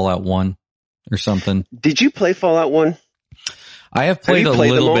of Fallout 1 or something. Did you play Fallout 1? I have played a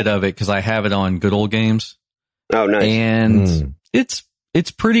little bit of it because I have it on Good Old Games. Oh, nice. And it's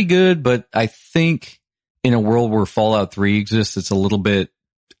pretty good, but I think in a world where Fallout 3 exists, it's a little bit,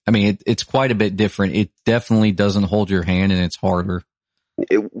 I mean, it's quite a bit different. It definitely doesn't hold your hand and it's harder.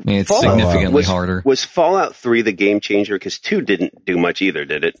 It's significantly harder. Was Fallout 3 the game changer? Because 2 didn't do much either,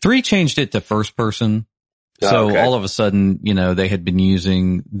 did it? 3 changed it to first person. So all of a sudden, they had been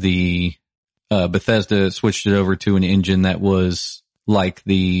using the Bethesda switched it over to an engine that was like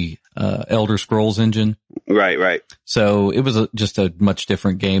the Elder Scrolls engine. Right. So it was just a much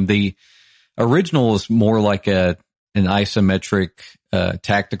different game. The original was more like an isometric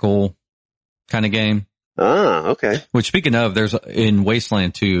tactical kind of game. Ah, okay. Which, speaking of, there's in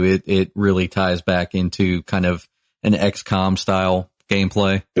Wasteland 2, it really ties back into kind of an XCOM style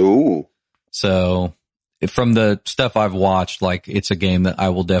gameplay. Ooh. So from the stuff I've watched, like it's a game that I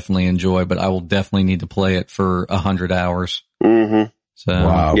will definitely enjoy, but I will definitely need to play it for 100 hours. Mm-hmm. So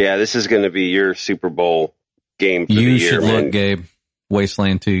wow. Yeah, this is going to be your Super Bowl game for the year. You should look, Gabe.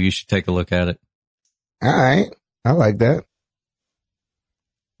 Wasteland 2. You should take a look at it. All right. I like that.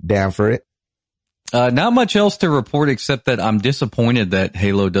 Down for it. Not much else to report except that I'm disappointed that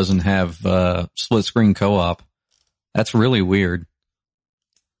Halo doesn't have split screen co-op. That's really weird.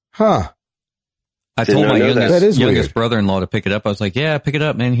 Huh. I told my youngest youngest brother-in-law to pick it up. I was like, yeah, pick it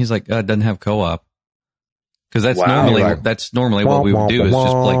up, man. He's like, it doesn't have co-op. Because that's normally what we would do is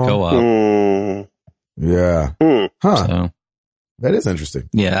just play co-op. Yeah. Huh. So, that is interesting.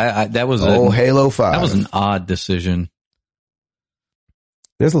 Yeah, that was Halo 5. That was an odd decision.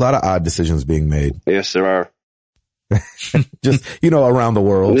 There's a lot of odd decisions being made. Yes, there are. Just, around the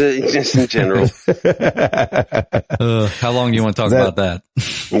world. Just in general. How long do you want to talk about that?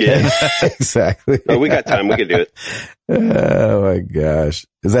 Yeah. Exactly. Oh, we got time. We can do it. Oh my gosh.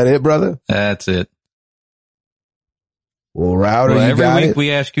 Is that it, brother? That's it. Well, Router, you every got week it?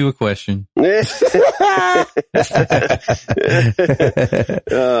 we ask you a question. I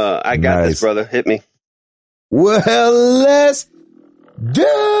got this, brother. Hit me. Well, let's do it!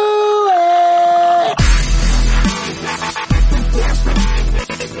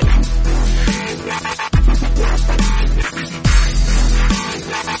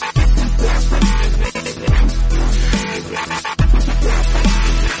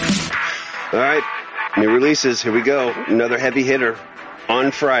 All right. New releases. Here we go. Another heavy hitter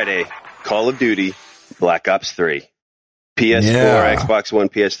on Friday. Call of Duty Black Ops 3. PS4, Xbox One,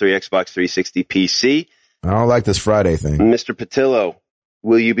 PS3, Xbox 360, PC. I don't like this Friday thing. Mr. Patillo,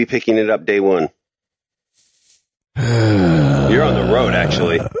 will you be picking it up day one? You're on the road,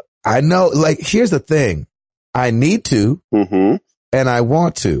 actually. I know. Like, here's the thing. I need to, and I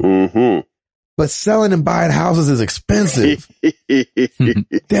want to. But selling and buying houses is expensive.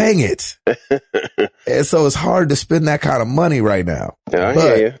 Dang it. And so it's hard to spend that kind of money right now.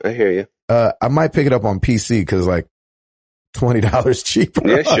 Yeah, I hear you. I might pick it up on PC because like $20 cheaper on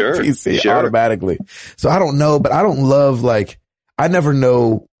PC automatically. So I don't know, but I don't love I never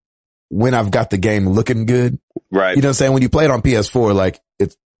know when I've got the game looking good. Right. You know what I'm saying? When you play it on PS4,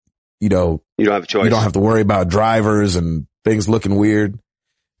 it's, you don't have a choice. You don't have to worry about drivers and things looking weird.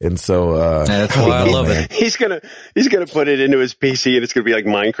 And so, that's why I love it. He's gonna put it into his PC and it's gonna be like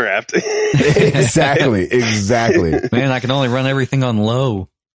Minecraft. Exactly. Man, I can only run everything on low.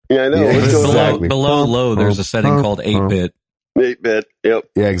 Yeah, I know. Yeah, exactly. Below low, there's a setting called 8-bit. 8-bit. Yep.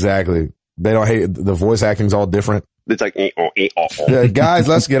 Yeah, exactly. They don't hate the voice acting's all different. It's like, yeah, guys,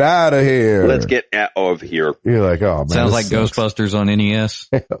 let's get out of here. Let's get out of here. You're like, oh man. Sounds like sucks. Ghostbusters on NES.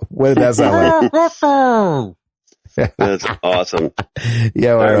 What did that sound like? That's awesome.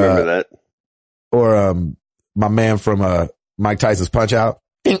 Yeah, I remember that. Or my man from Mike Tyson's Punch Out.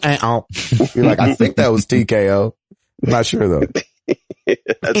 You're like, I think that was TKO. I'm not sure though.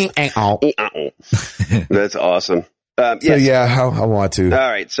 That's awesome. Yes. So yeah, I want to. All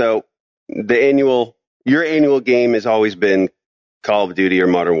right. So your annual game has always been Call of Duty or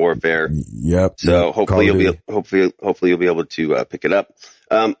Modern Warfare. Yep. So yep. hopefully you'll be able to pick it up.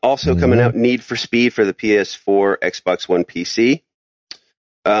 Also coming out, Need for Speed for the PS4, Xbox One, PC.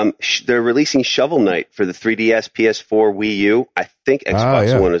 They're releasing Shovel Knight for the 3DS, PS4, Wii U. I think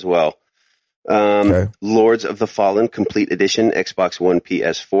Xbox One as well. Lords of the Fallen Complete Edition, Xbox One,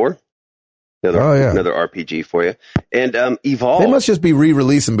 PS4. Another RPG for you. And Evolve. They must just be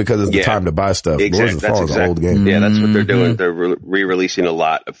re-releasing because it's the time to buy stuff. Lords of the Fallen is an old game. Yeah, that's what they're doing. They're re-releasing a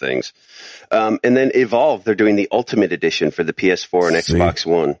lot of things. And then Evolve, they're doing the Ultimate Edition for the PS4 and Xbox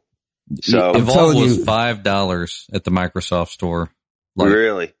One. So Evolve was $5 at the Microsoft Store.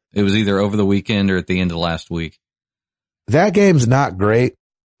 Really? It was either over the weekend or at the end of last week. That game's not great.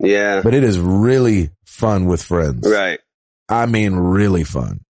 Yeah. But it is really fun with friends. Right. I mean, really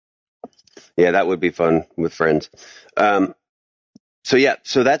fun. Yeah, that would be fun with friends. So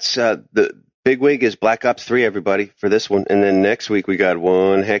that's the big wig is Black Ops 3, everybody, for this one. And then next week we got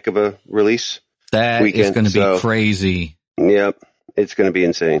one heck of a release. That weekend, is going to be crazy. Yep, it's going to be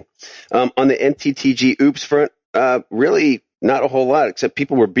insane. On the MTTG Oops front, really not a whole lot, except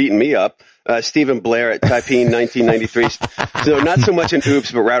people were beating me up. Stephen Blair at Taiping 1993. So not so much an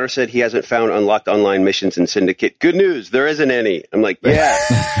oops, but Router said he hasn't found unlocked online missions in Syndicate. Good news, there isn't any. I'm like, yeah.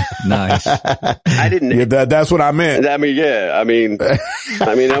 Nice. I didn't. Yeah, that's what I meant. I mean, yeah. I mean,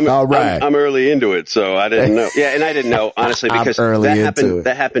 I'm all right. I'm early into it, so I didn't know. Yeah, and I didn't know honestly because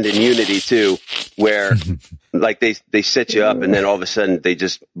that happened in Unity too, where like they set you up and then all of a sudden they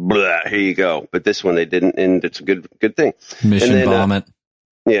just blah, here you go. But this one they didn't, and it's a good thing. Mission vomit.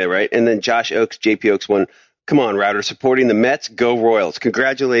 Yeah, right. And then Josh Oaks, JP Oaks won. Come on, Router, supporting the Mets. Go Royals.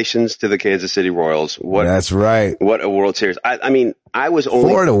 Congratulations to the Kansas City Royals. That's right. What a World Series. I mean, I was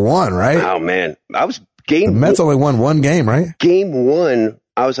only 4-1, right? Oh man. The Mets only won one game, right? Game one.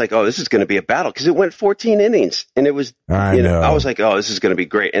 I was like, oh, this is going to be a battle because it went 14 innings and it was, I was like, oh, this is going to be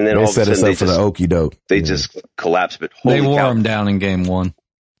great. And then all of a sudden they set us up for the okie doke. They just collapsed, but they wore them down in game one.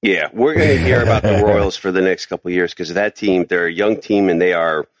 Yeah, we're going to hear about the Royals for the next couple of years because that team, they're a young team and they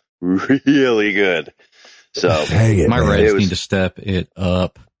are really good. So my Reds need to step it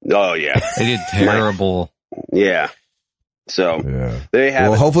up. Oh yeah, they did terrible. So they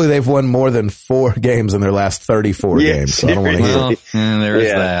have. Well, hopefully they've won more than 4 games in their last 34 games. So I don't want to hear. There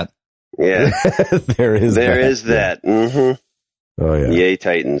is that. Yeah, there is that. Mm-hmm. Oh yeah. Yay,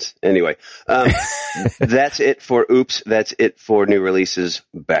 Titans. Anyway, that's it for Oops. That's it for new releases.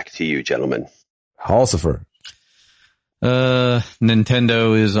 Back to you, gentlemen. Halsifer.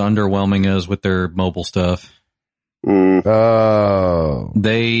 Nintendo is underwhelming us with their mobile stuff. Oh.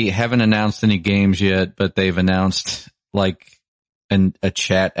 They haven't announced any games yet, but they've announced like a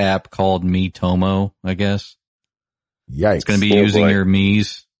chat app called Miitomo, I guess. Yikes. It's going to be using your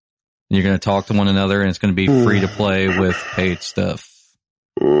Miis. You're going to talk to one another, and it's going to be free to play with paid stuff.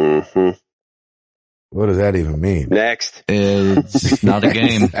 Mm-hmm. What does that even mean? Next. It's not a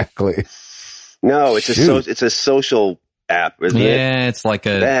game. Exactly. No, it's a social app, isn't it? Yeah, it's like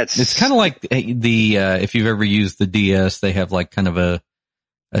it's kind of like the, if you've ever used the DS, they have like kind of a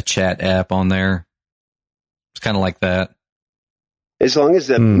chat app on there. It's kind of like that. As long as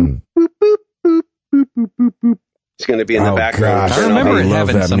that boop, boop, boop, boop, boop, boop, boop. It's going to be in the background. Gosh, I remember it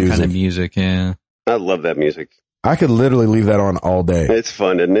having some kind of music, yeah. I love that music. I could literally leave that on all day. It's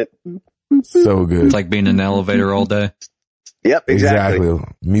fun, isn't it? So good. It's like being in an elevator all day. Yep, exactly.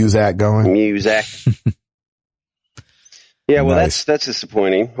 Muzak going. Muzak. Yeah, well, nice. that's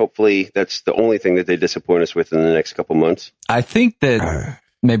disappointing. Hopefully, that's the only thing that they disappoint us with in the next couple months. I think that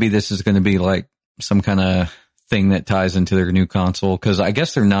maybe this is going to be like some kind of thing that ties into their new console, because I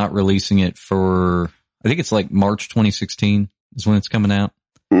guess they're not releasing it for, I think it's like March 2016 is when it's coming out.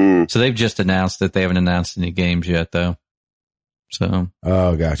 So they've just announced that they haven't announced any games yet, though. So.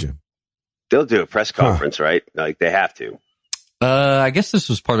 Oh, gotcha. They'll do a press conference, right? Like they have to. I guess this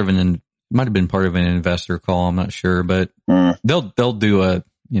was part of might have been part of an investor call. I'm not sure, but they'll do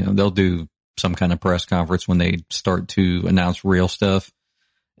some kind of press conference when they start to announce real stuff,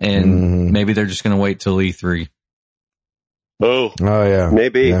 and maybe they're just going to wait till E3. Oh yeah,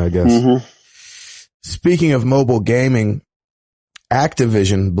 maybe. Yeah, I guess. Speaking of mobile gaming,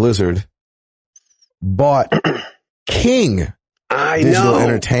 Activision Blizzard bought King Digital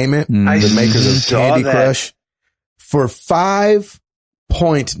Entertainment, the makers of Candy Crush, for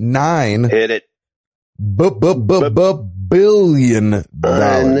 $5.9 hit it billion.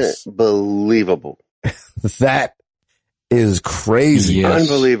 Unbelievable. That is crazy. Yes.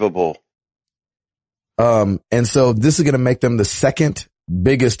 Unbelievable. And so this is going to make them the second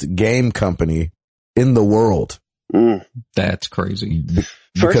biggest game company in the world. That's crazy.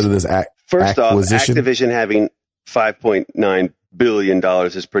 Because of this acquisition. Off, Activision having $5.9 billion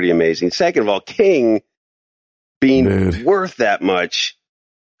is pretty amazing. Second of all, King being Dude. worth that much.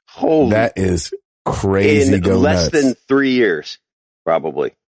 Holy. That is crazy. In Go less nuts. than 3 years,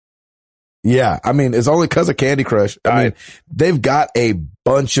 probably. Yeah, I mean, it's only because of Candy Crush. I mean, they've got a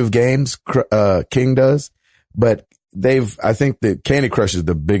bunch of games, King does, but I think that Candy Crush is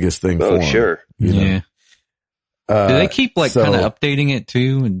the biggest thing for Oh, them. sure. You know? Yeah. Do they keep like so- kind of updating it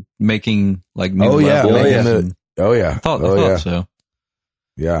too and making like new Oh, yeah. levels? making and- Oh, yeah. I thought yeah. so.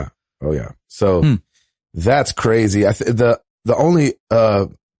 Yeah. Oh, yeah. So that's crazy. The only,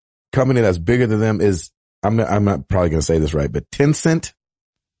 company that's bigger than them is, I'm not probably going to say this right, but Tencent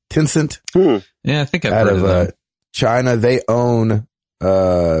Yeah, I think I've out heard of, of that. China. They own,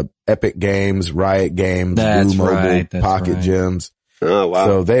 Epic Games, Riot Games, That's Blue Mobile, right, that's Pocket right. Gems. Oh, wow.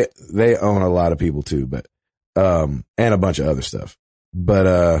 So they own a lot of people too, but, and a bunch of other stuff.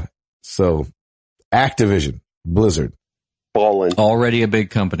 But, so Activision, Blizzard, Ballin'. Already a big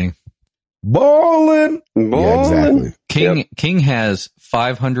company. ballin'. Yeah, Ballin'. exactly. King has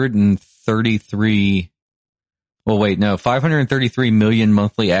 533. Well, wait, no, 533 million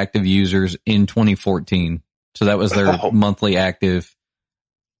monthly active users in 2014. So that was their Wow. monthly active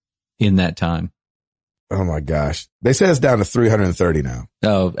in that time. Oh my gosh. They said it's down to 330 now.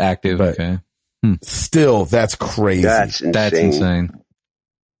 Oh, active. But- Okay. Still, that's crazy. That's insane. That's insane.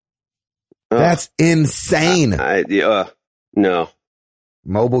 Oh, That's insane. No,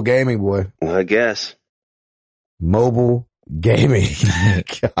 Mobile gaming, boy. I guess. Mobile gaming.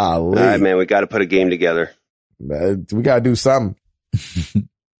 Golly. All right, man, we got to put a game together. We got to do something.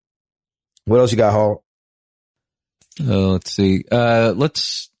 What else you got, Hall? Let's see. I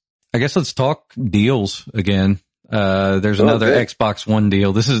guess let's talk deals again. There's another good. Xbox One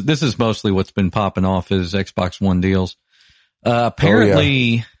deal. This is mostly what's been popping off is Xbox One deals.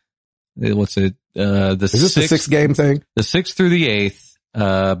 Apparently, what's it? Is this the 6 game thing? The 6th through the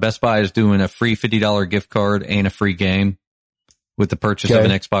 8th, Best Buy is doing a free $50 gift card and a free game with the purchase of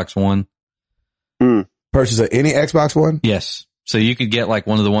Okay. an Xbox One. Purchase of any Xbox One? Yes. So you could get like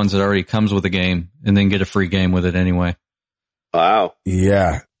one of the ones that already comes with a game and then get a free game with it anyway. Wow.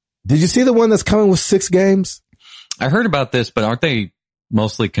 Yeah. Did you see the one that's coming with 6 games? I heard about this, but aren't they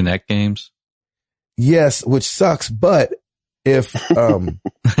mostly Kinect games? Yes, which sucks, but if,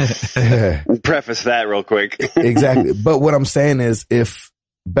 Preface that real quick. exactly. But what I'm saying is if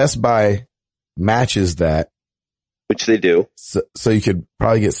Best Buy matches that, Which they do. so you could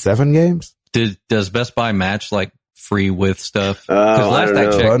probably get 7 games? Does Best Buy match like free with stuff? Oh, Because I last don't I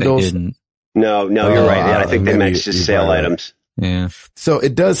know. checked, Bundles? they didn't. No, you're Oh, right. Yeah, I think they maybe match just you're sale probably right. items. Yeah. So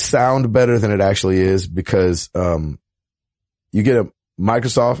it does sound better than it actually is because, you get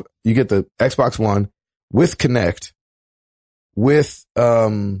you get the Xbox One with Kinect, with,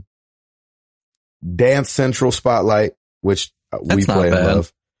 Dance Central Spotlight, which we That's not play and bad.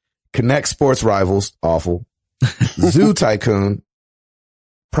 love. Kinect Sports Rivals, awful. Zoo Tycoon,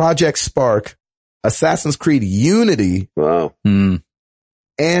 Project Spark, Assassin's Creed Unity, Wow. and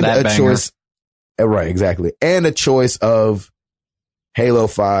That a banger. choice. Right, exactly. And a choice of Halo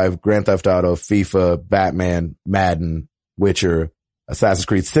 5, Grand Theft Auto, FIFA, Batman, Madden, Witcher, Assassin's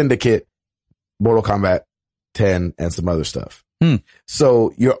Creed Syndicate, Mortal Kombat 10, and some other stuff.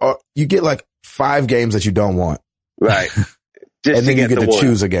 So you get like 5 games that you don't want. Right. Just And to then you get get the to one.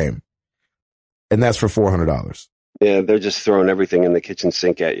 choose a game. And that's for $400. Yeah, they're just throwing everything in the kitchen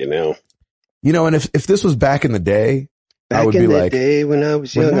sink at you now. You know, and if this was back in the day, I Back would in be the like, day when I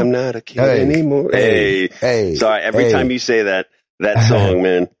was young, I'm not a kid Hey, anymore. hey, hey, Sorry, every hey. time you say that song,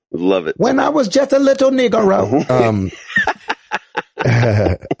 man, love it. when I was just a little Negro.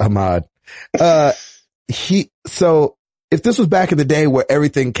 Ahmad. So if this was back in the day where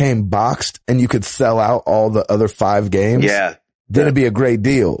everything came boxed and you could sell out all the other 5 games, Yeah. then it'd be a great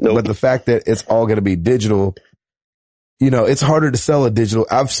deal. Nope. But the fact that it's all going to be digital, you know, it's harder to sell a digital.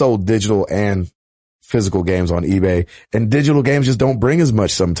 I've sold digital and physical games on eBay, and digital games just don't bring as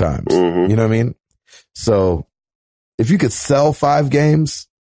much sometimes. Mhm. You know what I mean? So if you could sell 5 games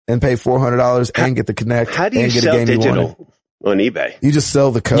and pay $400 and get the Kinect How do you and get sell a game you wanted, digital on eBay? you just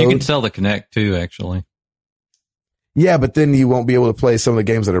sell the code. You can sell the Kinect too, actually. Yeah, but then you won't be able to play some of the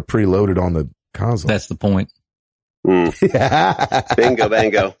games that are preloaded on the console. That's the point. Bingo,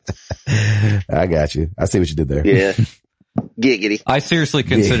 bango. I got you. I see what you did there. Yeah. Giggity. I seriously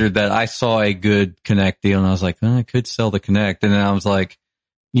considered that. I saw a good Kinect deal and I was like, I could sell the Kinect. And then I was like,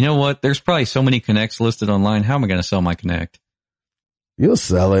 you know what? There's probably so many Kinects listed online. How am I going to sell my Kinect? You'll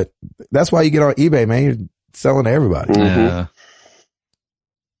sell it. That's why you get on eBay, man. You're selling to everybody. Mhm.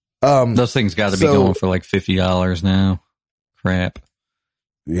 Those things got to be so- going for like $50 now. Crap.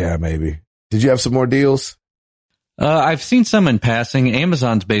 Yeah, maybe. Did you have some more deals? I've seen some in passing.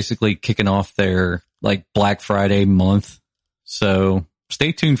 Amazon's basically kicking off their like Black Friday month. So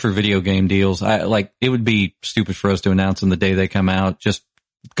stay tuned for video game deals. It would be stupid for us to announce them the day they come out. Just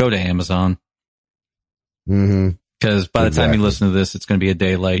go to Amazon. Mm-hmm. Because by the time you listen to this, it's going to be a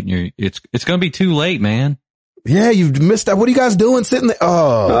day late, and it's going to be too late, man. Yeah, you've missed out. What are you guys doing sitting there?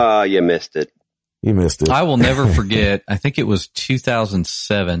 Oh, you missed it. You missed it. I will never forget. I think it was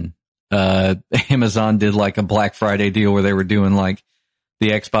 2007. Amazon did like a Black Friday deal where they were doing like the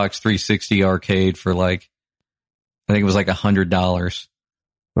Xbox 360 arcade for like, I think it was like $100.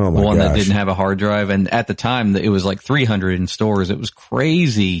 Oh my the one gosh. that didn't have a hard drive. And at the time it was like 300 in stores. It was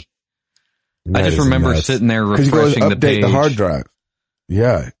crazy. I just remember sitting there refreshing the page. The hard drive.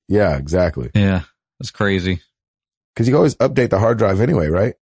 Yeah, exactly. Yeah, that's crazy. Because you can always update the hard drive anyway,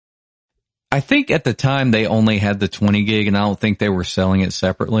 right? I think at the time they only had the 20 gig, and I don't think they were selling it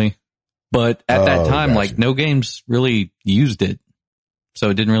separately. But at that time, like no games really used it,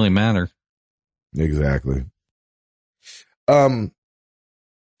 so it didn't really matter. Exactly. Well,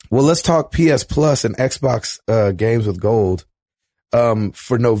 let's talk PS Plus and Xbox games with gold.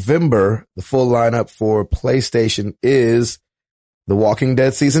 For November, the full lineup for PlayStation is The Walking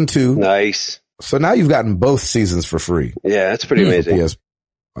Dead Season 2. Nice. So now you've gotten both seasons for free. Yeah, that's pretty amazing.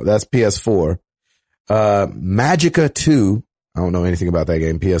 That's PS4. Magicka 2. I don't know anything about that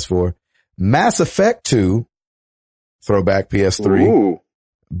game. PS4. Mass Effect 2. Throwback PS3. Ooh.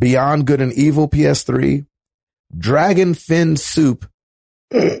 Beyond Good and Evil PS3. Dragon Fin Soup.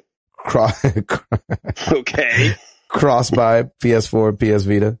 Okay. Cross-buy PS4, PS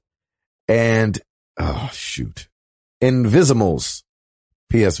Vita. And, Invisimals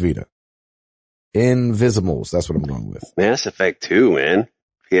PS Vita. Invisimals. That's what I'm going with. Mass Effect 2, man.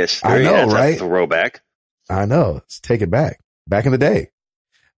 PS3. I know, that's right? A throwback. I know. Let's take it back. Back in the day.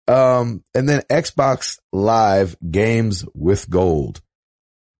 And then Xbox Live Games with Gold.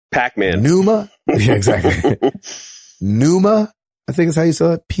 Pac-Man. Numa. Yeah, exactly. Numa, I think is how you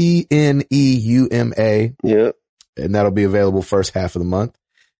spell it. PNEUMA. Yep. And that'll be available first half of the month.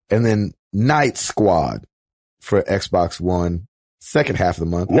 And then Night Squad for Xbox One, second half of the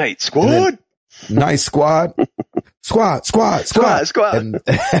month. Night Squad? Night Squad. Squad.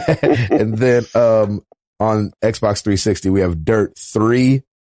 And then, on Xbox 360, we have Dirt 3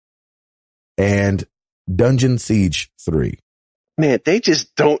 and Dungeon Siege 3. Man, they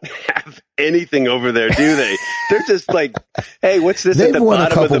just don't have anything over there, do they? They're just like, hey, what's this at the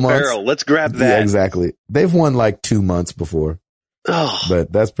bottom of the barrel? Let's grab that. Yeah, exactly. They've won like 2 months before. Oh,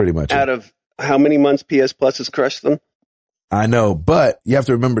 but that's pretty much out it. Of how many months PS Plus has crushed them? I know, but you have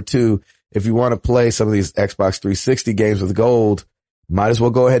to remember too, if you want to play some of these Xbox 360 games with gold, might as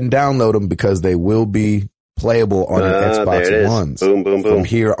well go ahead and download them because they will be playable on your Xbox Ones. Boom, boom, boom. From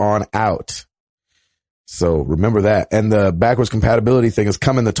here on out. So remember that. And the backwards compatibility thing is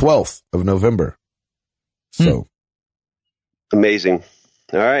coming the 12th of November. So. Amazing.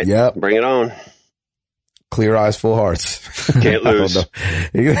 All right. Yep. Bring it on. Clear eyes, full hearts. Can't lose.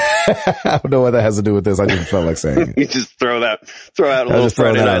 I don't know what that has to do with this. I just felt like saying it. You just throw out a little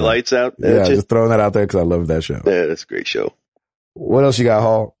Friday Night Lights out. Yeah, just throwing that out there because I love that show. Yeah, that's a great show. What else you got,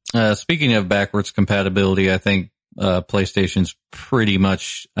 Hall? Speaking of backwards compatibility, I think PlayStation's pretty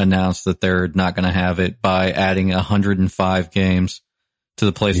much announced that they're not going to have it by adding 105 games to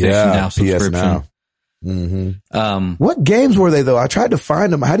the PlayStation Now subscription. PS Now. Mm-hmm. What games were they though? I tried to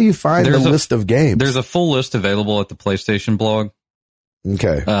find them. How do you find the list of games? There's a full list available at the PlayStation blog.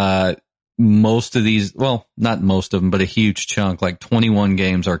 Okay. Most of these, well, not most of them, but a huge chunk, like 21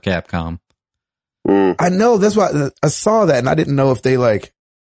 games are Capcom. I know. That's why I saw that and I didn't know if they like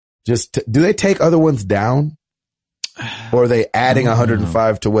do they take other ones down or are they adding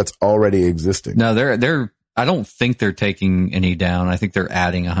 105 to what's already existing? No, I don't think they're taking any down. I think they're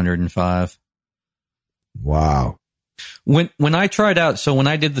adding 105. Wow. When I tried out, so when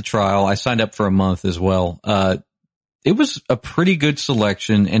I did the trial, I signed up for a month as well. It was a pretty good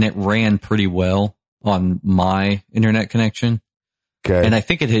selection and it ran pretty well on my internet connection. Okay. And I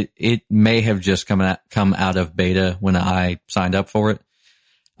think it may have just come out of beta when I signed up for it.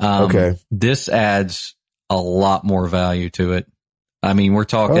 Okay. This adds a lot more value to it. I mean, we're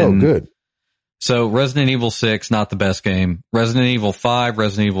talking. Oh, good. So Resident Evil 6, not the best game. Resident Evil 5,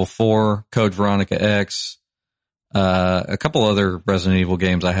 Resident Evil 4, Code Veronica X, a couple other Resident Evil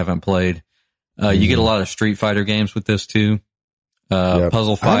games I haven't played. You get a lot of Street Fighter games with this too.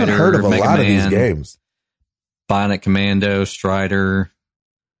 Puzzle Fighter, I haven't heard of a Mega lot Man, of these games. Bionic Commando, Strider,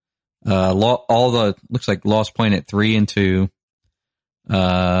 looks like Lost Planet 3 and 2.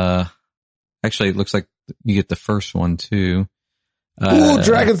 Actually, it looks like you get the first one too.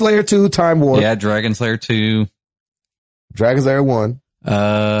 Dragon Slayer 2 Time Warp. Yeah, Dragon Slayer 2. Dragon's Lair 1.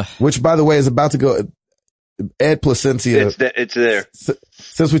 Which, by the way, is about to go. Ed Placencia. It's there.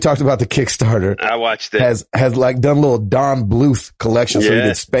 Since we talked about the Kickstarter, I watched it. Has like done a little Don Bluth collection. So he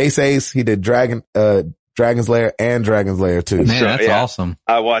did Space Ace, he did Dragon's Lair and Dragon's Lair 2. Man, that's awesome.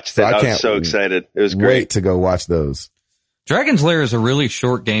 I watched it. I was so excited. It was great. Wait to go watch those. Dragon's Lair is a really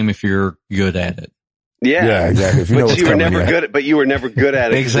short game if you're good at it. Yeah, exactly. If you know but you were never good at, but you were never good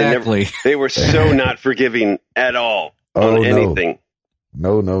at it. Exactly. They were so not forgiving at all on anything.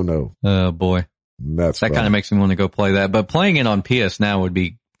 No. Oh boy. That kind of makes me want to go play that, but playing it on PS Now would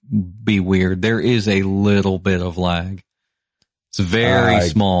be weird. There is a little bit of lag. It's very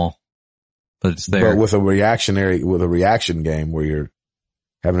small, but it's there. But with a reaction game where you're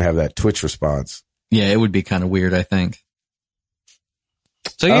having to have that Twitch response. Yeah, it would be kind of weird, I think.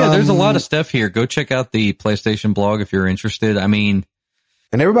 So yeah, there's a lot of stuff here. Go check out the PlayStation blog if you're interested. I mean,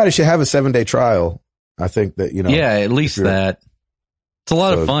 and everybody should have a 7-day trial. I think that, yeah, at least that. It's a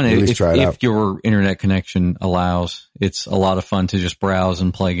lot of fun if your internet connection allows. It's a lot of fun to just browse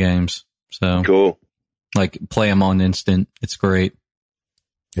and play games. So cool. Like play them on instant. It's great.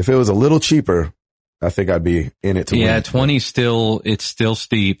 If it was a little cheaper, I think I'd be in it to win. Yeah, 20 it's still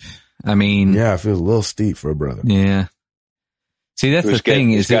steep. I mean, yeah, it feels a little steep for a brother. Yeah. See, that's the thing.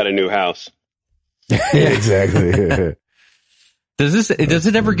 He's got a new house. Yeah, exactly. Does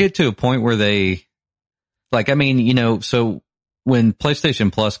it ever get to a point where they, like, I mean, so when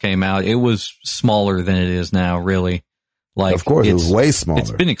PlayStation Plus came out, it was smaller than it is now, really. Like, of course, it was way smaller.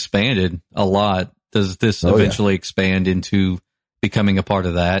 It's been expanded a lot. Does this eventually expand into becoming a part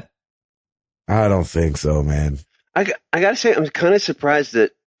of that? I don't think so, man. I gotta say, I'm kind of surprised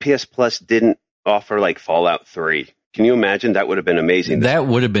that PS Plus didn't offer like Fallout 3. Can you imagine? That would have been amazing. That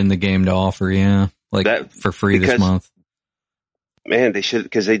would have been the game to offer, yeah. Like that, for free this month. Man, they should,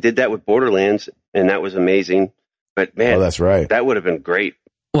 because they did that with Borderlands, and that was amazing. But man, that's right. That would have been great.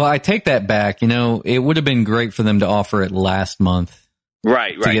 Well, I take that back. It would have been great for them to offer it last month.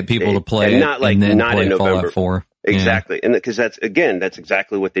 Right. To get people to play and it, not like and then not play in November. Fallout 4. Exactly. Yeah. And because that's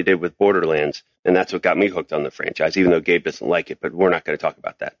exactly what they did with Borderlands. And that's what got me hooked on the franchise, even though Gabe doesn't like it, but we're not going to talk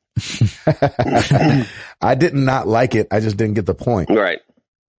about that. I did not like it. I just didn't get the point. Right.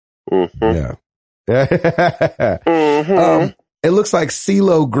 Mm-hmm. Yeah. Mm-hmm. It looks like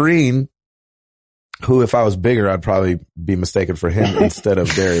CeeLo Green, who, if I was bigger, I'd probably be mistaken for him instead of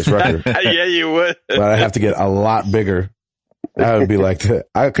Darius Rucker. Yeah, you would. But I'd have to get a lot bigger. I would be like,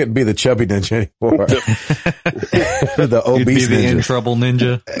 I couldn't be the chubby ninja anymore. The obese You'd be the ninja. in trouble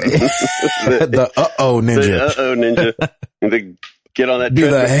ninja. The ninja. The ninja. The get on that be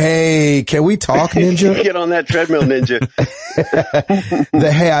treadmill. The hey, can we talk ninja? Get on that treadmill ninja.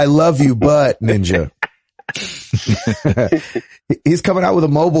 The hey, I love you, but ninja. He's coming out with a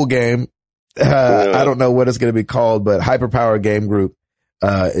mobile game. I don't know what it's going to be called, but Hyperpower Game Group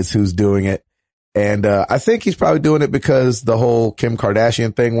is who's doing it. And I think he's probably doing it because the whole Kim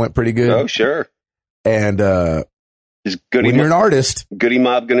Kardashian thing went pretty good. Oh, sure. And is when you're an artist, Goody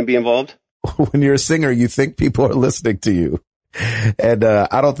Mob going to be involved? When you're a singer, you think people are listening to you. And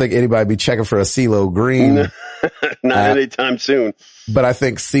I don't think anybody be checking for a CeeLo Green. Not anytime soon. But I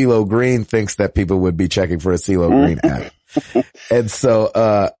think CeeLo Green thinks that people would be checking for a CeeLo Green app. And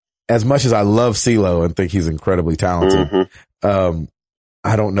so as much as I love CeeLo and think he's incredibly talented,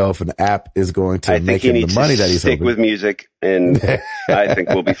 I don't know if an app is going to make him the money that he's hoping. Stick with music, and I think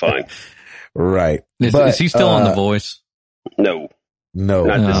we'll be fine. Right. Is he still on The Voice? No.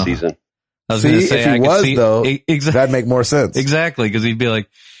 Not this season. I was going to say, if he was, that'd make more sense. Exactly, because he'd be like,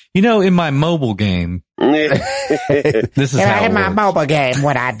 in my mobile game, this is how in my mobile game,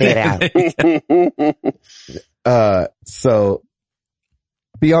 what I did out. So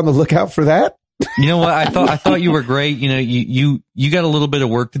be on the lookout for that. You know what? I thought you were great. You got a little bit of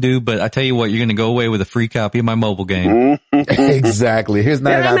work to do, but I tell you what, you're going to go away with a free copy of my mobile game. Exactly. Here's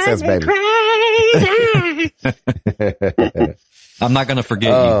 99 cents, baby. I'm not going to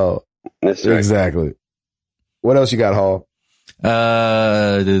forget you. That's right. Exactly. What else you got, Hall?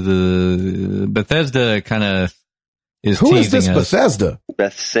 The Bethesda kind of is Who teasing is this us. Bethesda?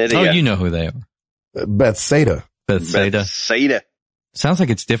 Bethesda. Oh, you know who they are. Bethsaida. Bethsaida. Sounds like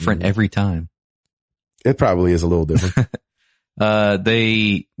it's different every time. It probably is a little different.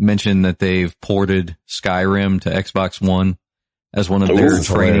 They mentioned that they've ported Skyrim to Xbox One as one of their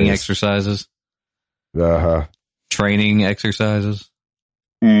training exercises. Training exercises.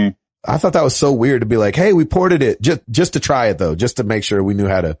 I thought that was so weird to be like, hey, we ported it just to try it though, just to make sure we knew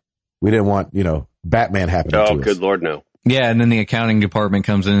we didn't want, Batman happening to us. Oh, good Lord, no. Yeah. And then the accounting department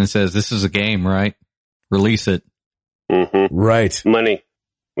comes in and says, this is a game, right? Release it. Mm-hmm. Right. Money.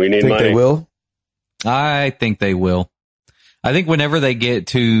 We need Think money. They will? I think they will. I think whenever they get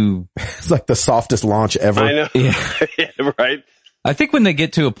to, It's like the softest launch ever. I know. yeah, Yeah, right. I think when they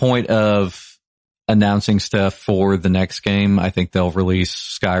get to a point of announcing stuff for the next game, I think they'll release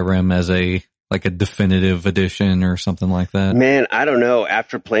Skyrim as a definitive edition or something like that. Man, I don't know.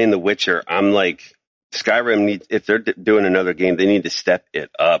 After playing The Witcher, I'm like, Skyrim needs, if they're doing another game, they need to step it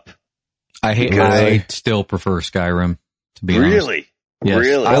up. I still prefer Skyrim, to be honest. Really? Yes.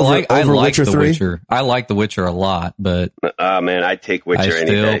 Really? I like Witcher The 3? Witcher. I like The Witcher a lot, but Man, I'd take Witcher I any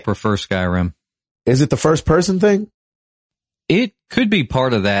still day. prefer Skyrim. Is it the first person thing? It could be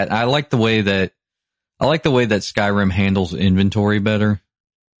part of that. I like the way that Skyrim handles inventory better,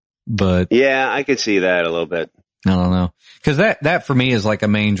 but Yeah, I could see that a little bit. I don't know. Cause that for me is like a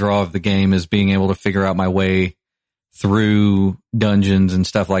main draw of the game, is being able to figure out my way through dungeons and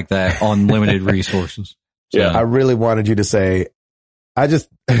stuff like that on limited resources. So, I really wanted you to say, I just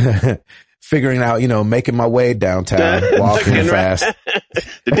figuring out, making my way downtown, walking fast.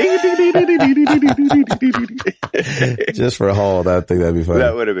 Just for a haul, I think that'd be funny.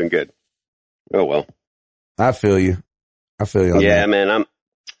 That would have been good. Oh well. I feel you. On Yeah, that. man,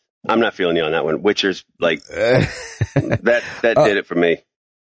 I'm not feeling you on that one. Witcher's like that did it for me.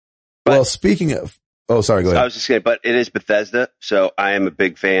 Well, speaking of, sorry, go I ahead. was just saying, but it is Bethesda, so I am a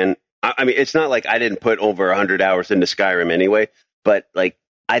big fan. I mean, it's not like I didn't put over 100 hours into Skyrim anyway, but like,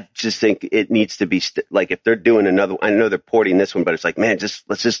 I just think it needs to be like, if they're doing another, I know they're porting this one, but it's like, man,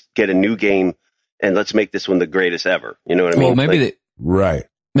 let's just get a new game and let's make this one the greatest ever. You know what I mean? well, Right.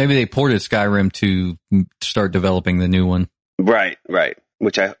 maybe they ported Skyrim to start developing the new one. Right.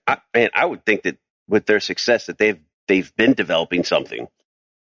 Which I would think that with their success that they've been developing something.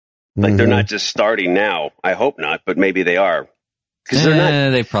 Like they're not just starting now. I hope not, but maybe they are. Because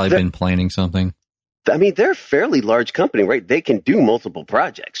They've probably been planning something. I mean, they're a fairly large company, right? They can do multiple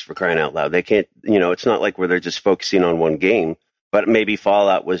projects, for crying out loud. They can't, it's not like where they're just focusing on one game, but maybe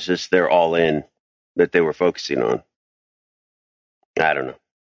Fallout was just their all in that they were focusing on. I don't know.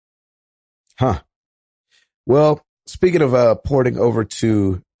 Huh. Well, speaking of porting over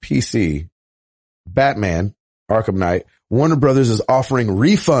to PC, Batman, Arkham Knight, Warner Brothers is offering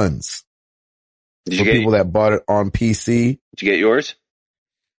refunds for people that bought it on PC. Did you get yours?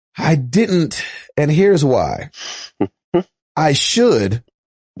 I didn't, and here's why. I should.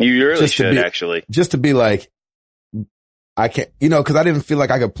 You really should, actually. Just to be like, I can't, because I didn't feel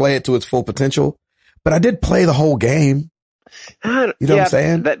like I could play it to its full potential, but I did play the whole game. You know what I'm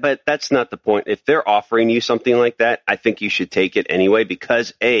saying? But that's not the point. If they're offering you something like that, I think you should take it anyway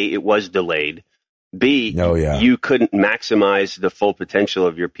because A, it was delayed. B, you couldn't maximize the full potential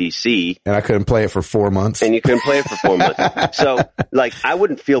of your PC. And I couldn't play it for 4 months. And you couldn't play it for 4 months. So, like, I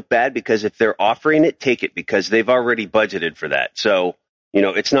wouldn't feel bad because if they're offering it, take it because they've already budgeted for that. So,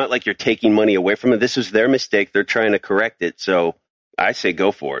 it's not like you're taking money away from it. This was their mistake. They're trying to correct it. So I say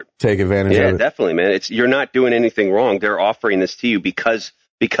go for it. Take advantage of it. Yeah, definitely, man. You're not doing anything wrong. They're offering this to you because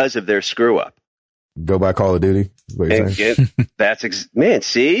of their screw up. Go buy Call of Duty. Is what you're saying. Man,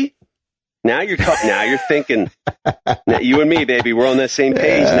 see? Now you're talking. Now you're thinking. Now, you and me, baby, we're on that same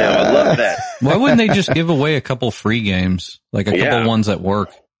page now. I love that. Why wouldn't they just give away a couple free games, like a couple ones that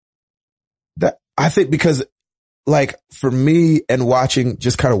work? I think because, like, for me and watching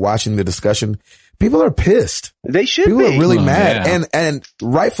the discussion, people are pissed. They should be. People are really mad, yeah. and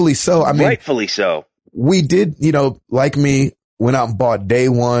rightfully so. I mean, rightfully so. We did, like me, went out and bought day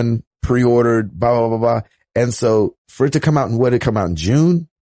one, pre-ordered, blah blah blah blah, and so for it to come out in June.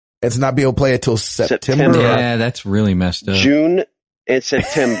 And to not be able to play it till September. Yeah, that's really messed up. June and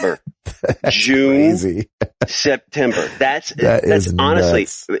September. June, crazy. September. That's honestly,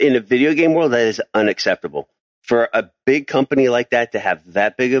 nuts. In a video game world, that is unacceptable. For a big company like that to have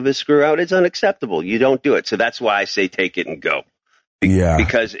that big of a screw out, it's unacceptable. You don't do it. So that's why I say take it and go.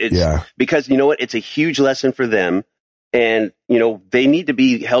 Because because you know what? It's a huge lesson for them. And, they need to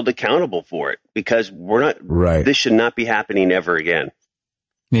be held accountable for it because this should not be happening ever again.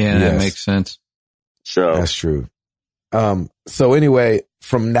 Yeah, that makes sense. So that's true. So anyway,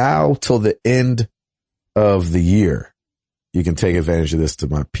 from now till the end of the year, you can take advantage of this. To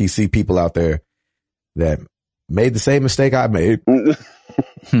my PC people out there that made the same mistake I made.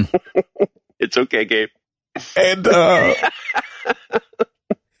 It's okay, Gabe. And that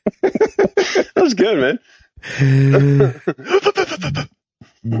was good, man.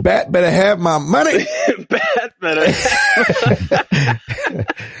 Bat better have my money. Bat better.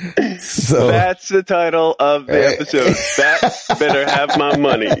 So that's the title of the episode. Bat better have my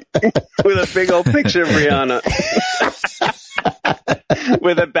money. With a big old picture of Rihanna.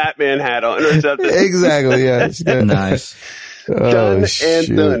 With a Batman hat on or something. Exactly, yeah. Nice. Done shit.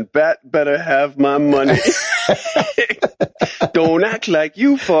 and done. Bat better have my money. Don't act like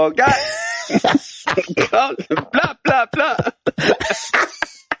you forgot. Blah, blah, blah.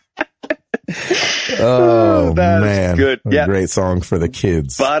 Oh, That's man. good. What a great song for the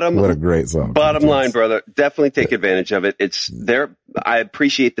kids. What a great song. Bottom line, brother, definitely take advantage of it. I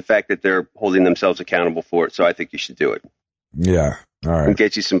appreciate the fact that they're holding themselves accountable for it, so I think you should do it. Yeah. All right. And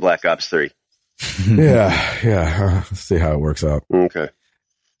get you some Black Ops 3. Yeah. Let's see how it works out. Okay.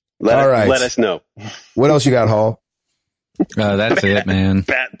 All right. Let us know. What else you got, Hall? That's it, man.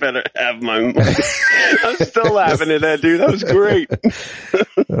 Bat better have my money. I'm still laughing at that, dude. That was great.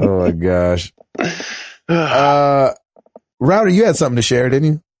 Oh my gosh. Router, you had something to share,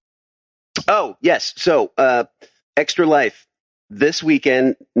 didn't you? Oh, yes. So, Extra Life this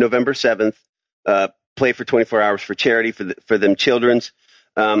weekend, November 7th, play for 24 hours for charity for them children's.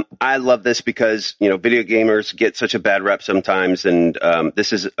 I love this because, video gamers get such a bad rep sometimes. And,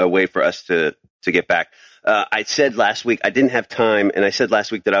 this is a way for us to get back. I said last week, I didn't have time. And I said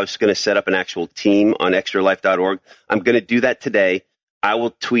last week that I was going to set up an actual team on extralife.org. I'm going to do that today. I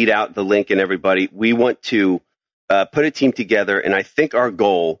will tweet out the link and everybody. We want to, put a team together. And I think our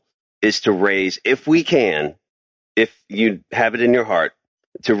goal is to raise, if we can, if you have it in your heart,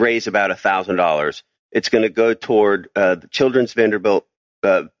 to raise about $1,000. It's going to go toward the Children's Vanderbilt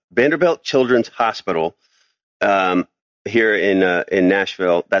Children's Hospital here in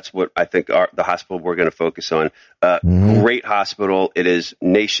Nashville. That's what I think the hospital we're going to focus on. Great hospital. It is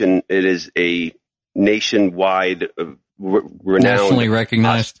a nationwide renowned, nationally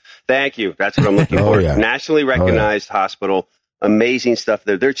recognized. Thank you. That's what I'm looking for. Yeah. Nationally recognized hospital. Amazing stuff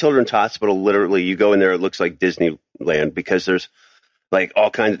there. Their children's hospital, literally, you go in there, it looks like Disneyland because there's like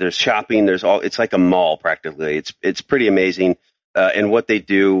all kinds of, there's shopping, it's like a mall practically. It's pretty amazing. And what they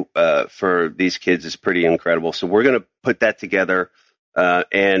do, for these kids is pretty incredible. So we're going to put that together.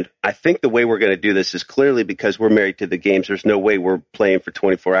 And I think the way we're going to do this is clearly because we're married to the games. There's no way we're playing for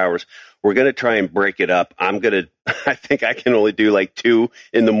 24 hours. We're going to try and break it up. I think I can only do like 2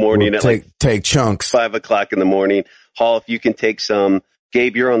 in the morning Take chunks. 5 o'clock in the morning. Hall, if you can take some.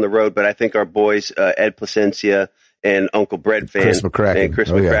 Gabe, you're on the road, but I think our boys, Ed Placencia and Uncle Bread Fan Chris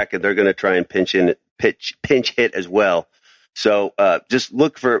McCracken, they're going to try and pinch hit as well. So, just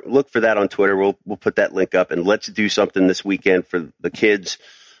look for that on Twitter. We'll put that link up and let's do something this weekend for the kids.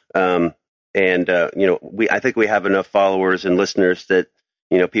 I think we have enough followers and listeners that,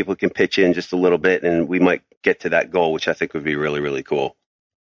 people can pitch in just a little bit and we might get to that goal, which I think would be really, really cool.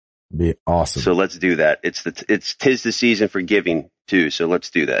 Be awesome. So let's do that. Tis the season for giving too. So let's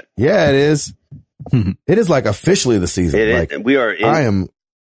do that. Yeah, it is. It is like officially the season. We are in.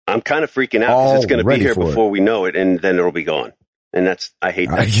 I'm kind of freaking out because it's going to be here before we know it, and then it'll be gone. And I hate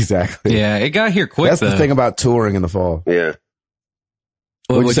that. Exactly. Yeah, it got here quick. That's the thing about touring in the fall. Yeah.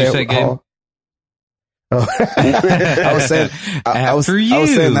 What'd you say, Gabe? Oh. I was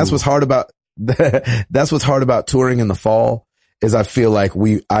saying that's what's hard about touring in the fall is I feel like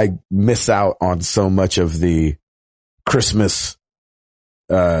I miss out on so much of the Christmas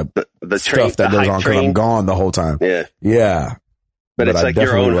the stuff that goes on because I'm gone the whole time. Yeah. Yeah. But it's like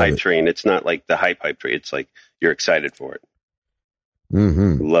your own hype train. It's not like the hype train. It's like you're excited for it.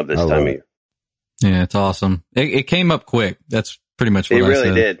 Mm-hmm. Love this time of year. Yeah, it's awesome. It came up quick. That's pretty much what it I really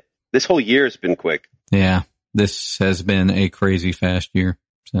said. did. This whole year has been quick. Yeah, this has been a crazy fast year.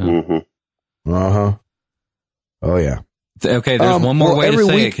 So. Mm-hmm. Uh-huh. Oh, yeah. Okay, there's one more way to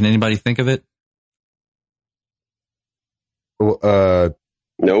say it. Can anybody think of it?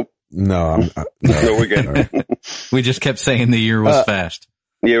 Nope. No, no, we're good. Right. We just kept saying the year was fast.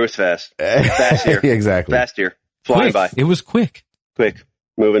 The year was fast. Fast year. Exactly. Fast year. Flying by. It was quick. Quick.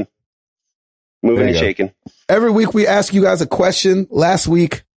 Moving and shaking. Every week we ask you guys a question. Last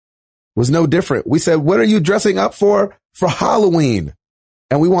week was no different. We said, what are you dressing up for Halloween?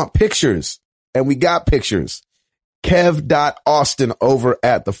 And we want pictures. And we got pictures. Kev.Austin over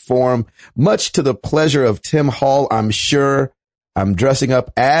at the forum. Much to the pleasure of Tim Hall, I'm sure. I'm dressing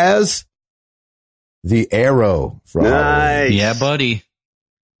up as the Arrow for Halloween. Yeah, buddy.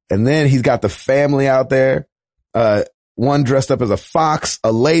 And then he's got the family out there. One dressed up as a fox,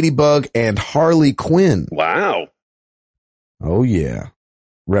 a ladybug, and Harley Quinn. Wow. Oh, yeah.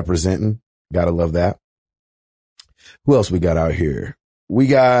 Representing. Gotta love that. Who else we got out here? We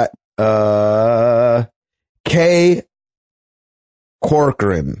got Kay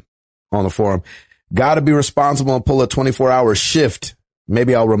Corcoran on the forum. Gotta be responsible and pull a 24-hour shift.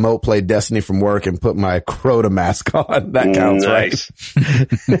 Maybe I'll remote play Destiny from work and put my Crota mask on. That counts, nice.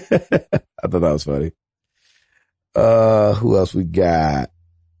 Right? I thought that was funny. Who else we got?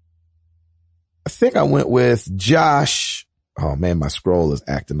 I think I went with Josh Oh man, my scroll is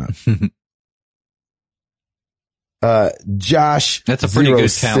acting up. Josh. That's a pretty good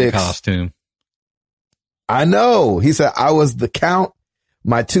 06. Count costume. I know. He said, I was the Count.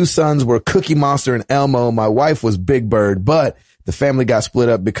 My two sons were Cookie Monster and Elmo. My wife was Big Bird, but the family got split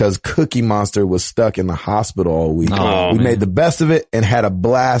up because Cookie Monster was stuck in the hospital all week. Oh, we man. made the best of it and had a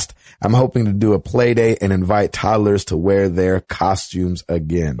blast. I'm hoping to do a play day and invite toddlers to wear their costumes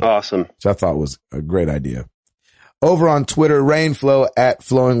again. Awesome. Which I thought was a great idea. Over on Twitter, Rainflow at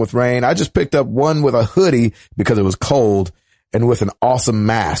Flowing with Rain. I just picked up one with a hoodie because it was cold and with an awesome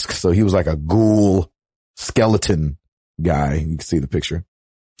mask. So he was like a ghoul skeleton guy. You can see the picture.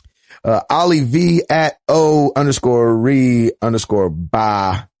 Ollie V at O_re_ba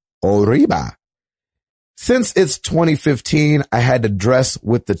Oriba. Since it's 2015, I had to dress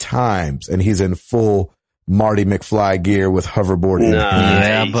with the times, and he's in full Marty McFly gear with hoverboard, in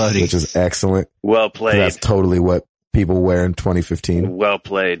hand, Yeah, buddy. which is excellent. Well played. That's totally what people wear in 2015. Well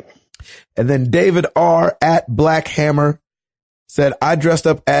played. And then David R at Black Hammer said, I dressed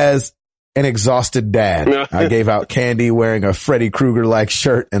up as an exhausted dad. I gave out candy wearing a Freddy Krueger-like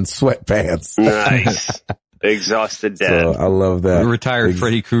shirt and sweatpants. Nice. Exhausted dad. So I love that. Retired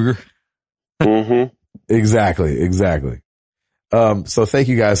Freddy Krueger. Mm-hmm. Exactly. So thank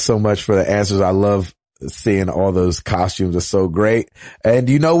you guys so much for the answers. I love seeing all those costumes. Are so great. And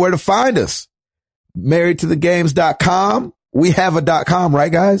you know where to find us. marriedtothegames.com. We have a .com,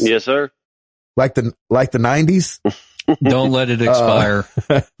 right guys? Yes, sir. Like the 90s. Don't let it expire.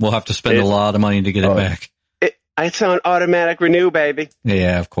 We'll have to spend a lot of money to get it back. It's on automatic renew, baby.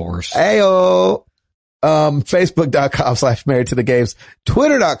 Yeah, of course. Ayo. Facebook.com/married to the games,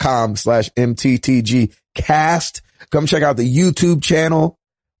 Twitter.com/MTTGcast. Come check out the YouTube channel.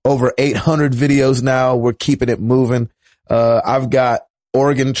 Over 800 videos now. We're keeping it moving. I've got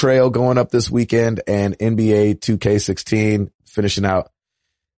Oregon Trail going up this weekend and NBA 2K16 finishing out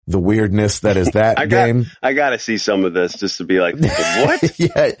the weirdness that is that game. I gotta see some of this just to be like, what?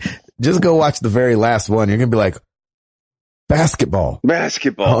 Yeah. Just go watch the very last one. You're going to be like, basketball. I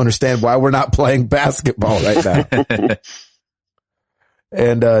don't understand why we're not playing basketball right now.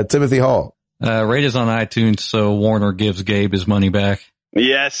 And, Timothy Hall. Rate us on iTunes so Warner gives Gabe his money back.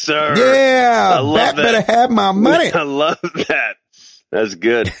 Yes, sir. Yeah. I love Bat that. better have my money. I love that. That's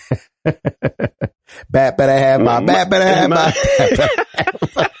good. Bat better have my, bat better have my.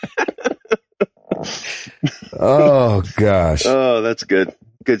 Oh gosh. Oh, that's good.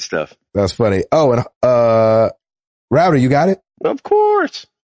 Good stuff. That's funny. Oh, and, Router, you got it? Of course.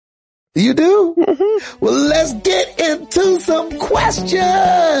 You do? Mm-hmm. Well, let's get into some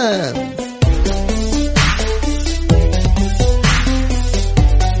questions.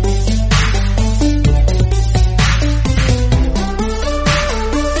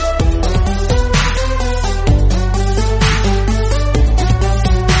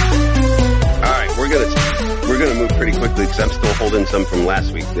 Pretty quickly because I'm still holding some from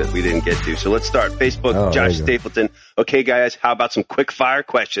last week that we didn't get to. So let's start. Facebook, Josh Stapleton. Okay, guys, how about some quick fire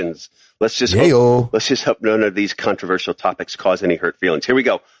questions? Let's just hope none of these controversial topics cause any hurt feelings. Here we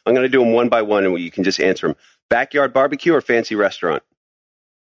go. I'm going to do them one by one and you can just answer them. Backyard barbecue or fancy restaurant?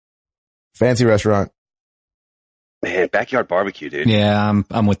 Fancy restaurant. Man, backyard barbecue, dude. Yeah,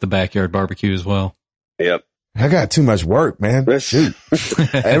 I'm with the backyard barbecue as well. Yep. I got too much work, man. Shoot.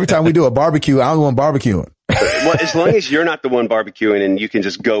 Every time we do a barbecue, I'm the one barbecuing. Well, as long as you're not the one barbecuing and you can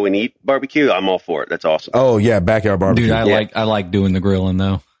just go and eat barbecue, I'm all for it. That's awesome. Oh yeah, backyard barbecue. Dude, I like doing the grilling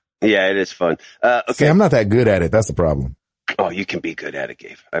though. Yeah, it is fun. Okay. See, I'm not that good at it. That's the problem. Oh, you can be good at it,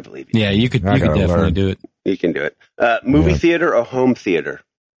 Gabe. I believe you. Yeah, you could definitely do it. You can do it. Movie theater or home theater?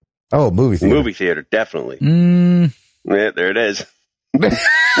 Oh, movie theater. Movie theater, definitely. Yeah, there it is.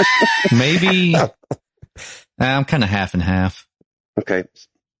 Maybe. I'm kind of half and half. Okay.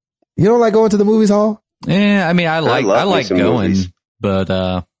 You don't like going to the movies hall? Yeah, I mean, I like going, movies. but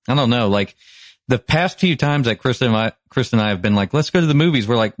I don't know. Like the past few times that Kristen and I have been like, let's go to the movies.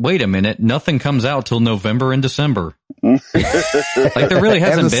 We're like, wait a minute, nothing comes out till November and December. Like there really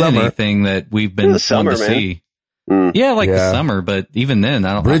hasn't been anything that we've been fun to see. Yeah, the summer, but even then,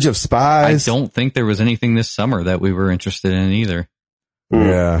 Bridge of Spies. I don't think there was anything this summer that we were interested in either.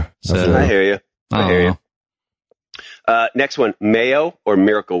 Yeah, so I hear you. I hear you. Next one, mayo or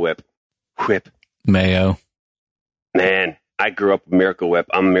Miracle Whip? Whip. Mayo. Man, I grew up with Miracle Whip.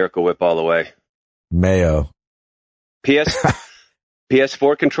 I'm Miracle Whip all the way. Mayo.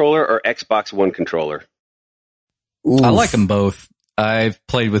 PS4 controller or Xbox One controller? Oof. I like them both. I've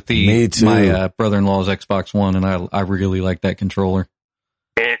played with my brother-in-law's Xbox One, and I really like that controller.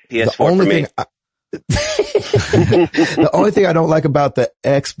 PS4 for me. The only thing I don't like about the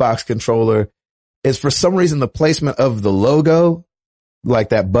Xbox controller is for some reason the placement of the logo, like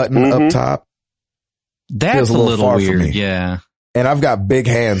that button up top. That's feels a little far for weird. me. Yeah. And I've got big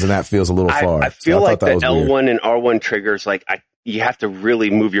hands and that feels a little far. I feel So like thought the that was L1 weird. and R1 triggers, like you have to really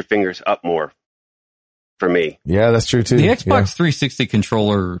move your fingers up more for me. Yeah, that's true too. The Xbox 360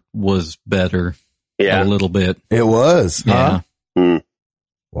 controller was better Yeah. a little bit. It was. Yeah. Huh?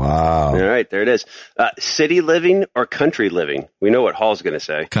 Wow. All right, there it is. City living or country living? We know what Hall's going to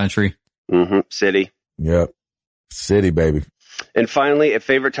say. Country. City. Yep. City, baby. And finally, a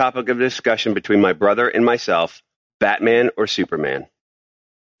favorite topic of discussion between my brother and myself, Batman or Superman?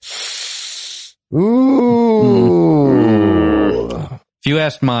 Ooh. If you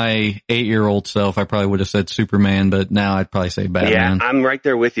asked my 8-year-old self, I probably would have said Superman, but now I'd probably say Batman. Yeah, I'm right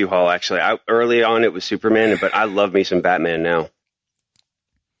there with you, Hall, actually. Early on, it was Superman, but I love me some Batman now.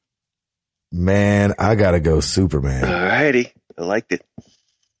 Man, I gotta go Superman. All righty. I liked it.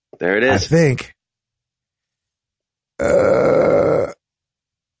 There it I is. think.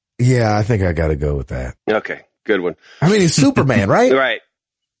 Yeah, I think I gotta go with that. Okay, good one. I mean, he's Superman, right? Right.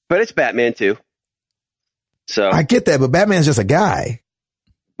 But it's Batman, too. So I get that, but Batman's just a guy.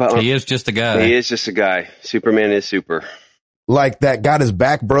 but, He is just a guy. he is just a guy. Superman is super. Like that got his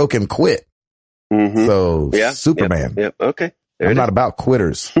back broke and quit. Mm-hmm. So Yeah. Superman. Yep. Okay. There I'm it not is. about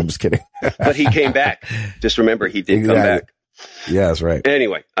quitters. I'm just kidding. But he came back. Just remember, he did come Exactly. back. Yeah, that's right.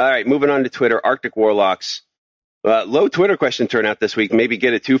 Anyway, all right, moving on to Twitter. Arctic Warlocks. Low Twitter question turnout this week. Maybe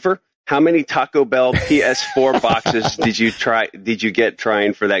get a twofer. How many Taco Bell PS4 boxes did you get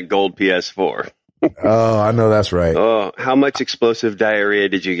trying for that gold PS4? Oh, I know that's right. Oh, how much explosive diarrhea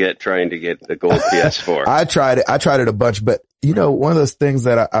did you get trying to get the gold PS4? I tried it a bunch, but you know, one of those things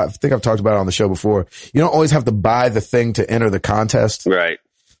that I think I've talked about on the show before, you don't always have to buy the thing to enter the contest. Right.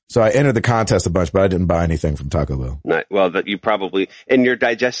 So I entered the contest a bunch, but I didn't buy anything from Taco Bell. Not, well, that you probably, and your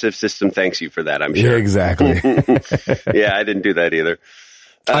digestive system thanks you for that, I'm sure. Yeah, exactly. Yeah, I didn't do that either.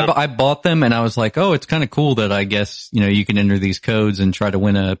 I bought them and I was like, oh, it's kind of cool that I guess, you can enter these codes and try to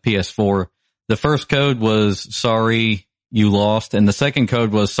win a PS4. The first code was sorry you lost. And the second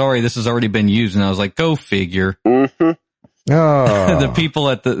code was sorry, this has already been used. And I was like, go figure. Mm-hmm. Oh, The people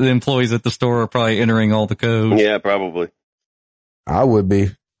the employees at the store are probably entering all the codes. Yeah, probably. I would be.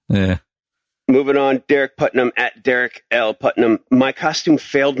 Yeah. Moving on, Derek Putnam at Derek L. Putnam. My costume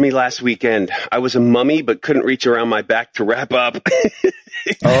failed me last weekend. I was a mummy, but couldn't reach around my back to wrap up.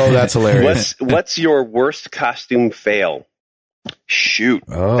 Oh, that's hilarious. What's your worst costume fail? Shoot.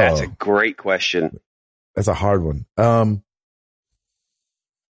 Oh, That's a great question. that's a hard one.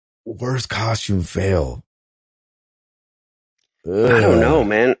 Worst costume fail. I don't know,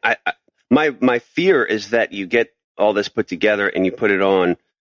 man. My fear is that you get all this put together and you put it on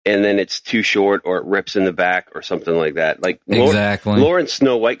and then it's too short or it rips in the back or something like that. Like Exactly. Lauren's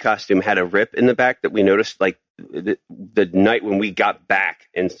Snow White costume had a rip in the back that we noticed like the night when we got back,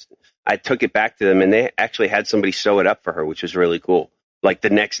 and I took it back to them and they actually had somebody sew it up for her, which was really cool. Like the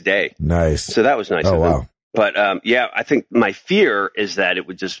next day. Nice. So that was nice Oh, of them. wow. But yeah, I think my fear is that it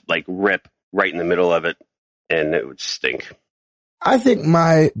would just like rip right in the middle of it and it would stink. I think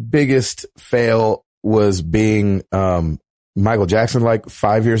my biggest fail was being Michael Jackson like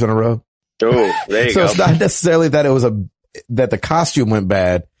 5 years in a row. Oh, there you So go. it's not necessarily that that the costume went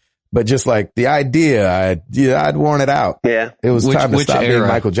bad, but just like the idea, I'd worn it out. Yeah. It was time to Which stop being era?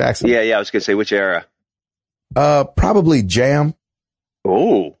 Michael Jackson. Yeah, I was going to say which era. Probably Jam,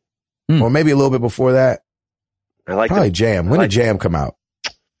 Oh, or maybe a little bit before that. I like Probably the Jam. When did Jam come out?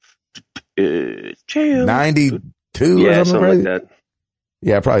 Jam. 92 or Yeah, something something crazy? like that.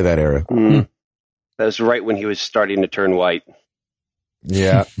 Yeah, probably that era. Mm. That was right when he was starting to turn white.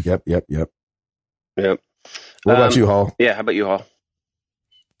 Yeah. Yep. Yep. What about you, Hall? Yeah, how about you, Hall?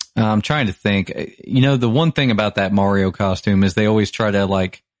 I'm trying to think. The one thing about that Mario costume is they always try to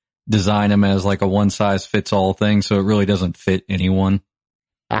like design them as like a one size fits all thing. So it really doesn't fit anyone.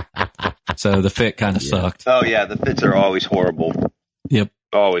 So the fit kind of sucked. Oh, yeah, the fits are always horrible. Yep.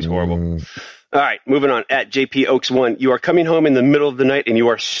 Always horrible. Mm, All right, moving on. At JP Oaks 1, you are coming home in the middle of the night and you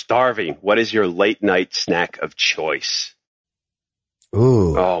are starving. What is your late night snack of choice?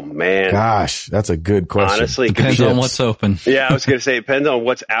 ooh. Oh, man. Gosh, that's a good question. Honestly, it could Depends be on chips. what's open. Yeah, I was going to say, it depends on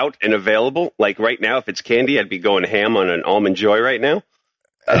what's out and available. Like right now, if it's candy, I'd be going ham on an Almond Joy right now.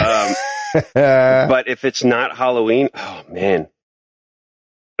 But if it's not Halloween, oh, man.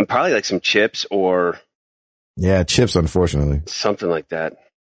 And probably like some chips or Yeah, chips, unfortunately. something like that.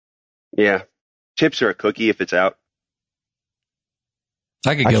 Yeah. Chips or a cookie if it's out.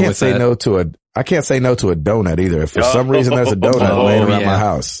 I could I go can't with say that. no to I can't say no to a donut either. If for some reason there's a donut Oh, laying around yeah. my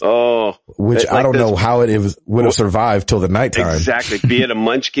house, Oh, which like I don't this- know how it would have survived till the nighttime. exactly. Be it a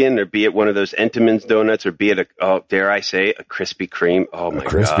Munchkin or be it one of those Entenmann's donuts or be it dare I say, a Krispy Kreme. Oh my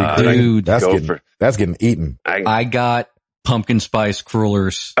Krispy God. Kreme. Dude, That's getting eaten. I got pumpkin spice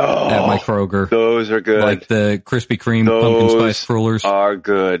crullers at my Kroger. Those are good. Like the Krispy Kreme Those pumpkin spice crullers. are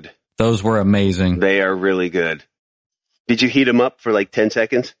good. Those were amazing. They are really good. Did you heat them up for like 10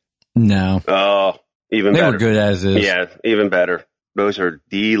 seconds? No, Oh, even they better. were good as is. Yeah, even better. Those are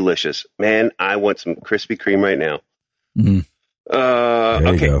delicious. Man, I want some Krispy Kreme right now. Mhm. There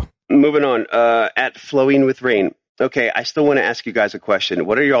Okay, you go. moving on. At Flowing with Rain. Okay, I still want to ask you guys a question.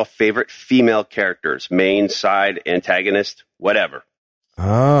 What are y'all favorite female characters? Main, side, antagonist, whatever.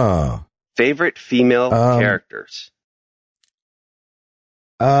 Oh. Favorite female characters?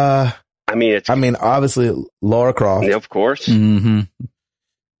 I I mean, it's mean, obviously Laura Croft, of course. hmm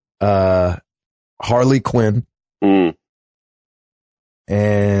Harley Quinn, Mm.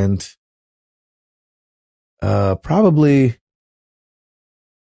 and probably.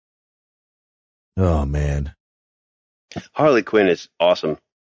 Oh man, Harley Quinn is awesome.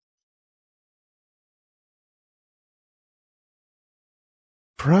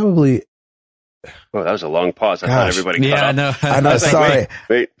 probably. Oh, that was a long pause. I thought Gosh. everybody cut Yeah, I off. know. I know. was like, Sorry,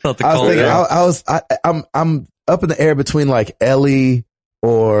 Wait, Felt the I was call thinking. there. I'm up in the air between like Ellie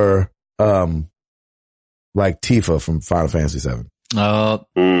or like Tifa from Final Fantasy VII. Oh,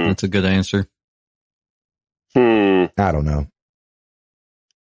 mm. that's a good answer. Hmm. I don't know.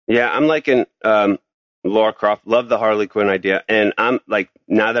 Yeah, I'm liking Laura Croft. Love the Harley Quinn idea. And I'm like,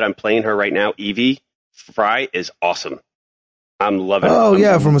 now that I'm playing her right now, Evie Fry is awesome. I'm loving Oh I'm-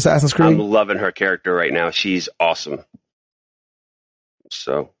 yeah, from Assassin's I'm Creed. loving her character right now. She's awesome.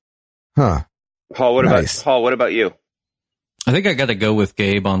 So, Huh? Paul, Nice. what about you? I think I got to go with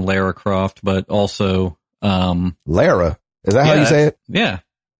Gabe on Lara Croft, but also, Lara. Is that how you say it? yeah,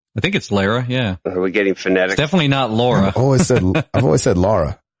 I think it's Lara. Yeah, Are we getting it's phonetic? definitely not Laura. I've always said Laura. I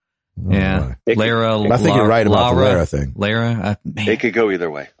don't know Yeah, why. Lara. I think you're right about the Lara Lara thing. Lara. Man. It could go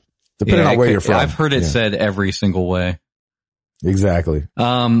either way. Depending Yeah, on where it you're could- from. I've heard it Yeah, said every single way. exactly.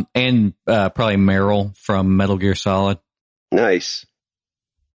 And probably Meryl from Metal Gear Solid. Nice.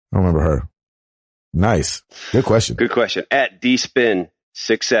 I don't remember her. Nice. Good question. Good question. At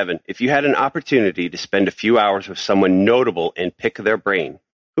DSpin67, if you had an opportunity to spend a few hours with someone notable and pick their brain,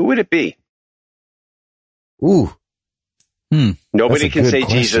 who would it be? Ooh. Nobody That's a can good say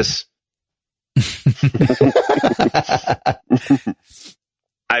question. Jesus.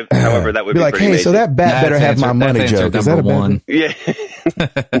 However, that would Be be like, pretty hey, amazing. so that bat better have my money answer joke. Is that a number bad one. Yeah.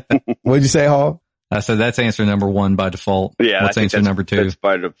 What'd you say, Hall? I said that's answer number one by default. Yeah. What's I think answer that's- number two? That's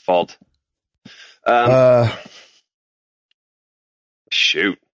by default.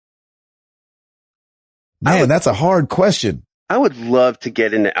 Shoot. Man, that's a hard question. I would love to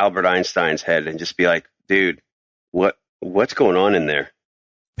get into Albert Einstein's head and just be like, dude, what's going on in there?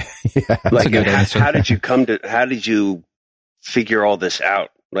 Yeah. Like, a good answer. how did you figure all this out?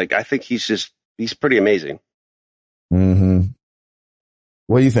 Like, I think he's pretty amazing. Mm-hmm.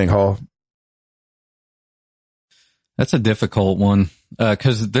 What do you think, Hall? That's a difficult one.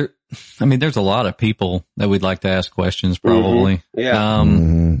 Cause there's a lot of people that we'd like to ask questions probably. Yeah.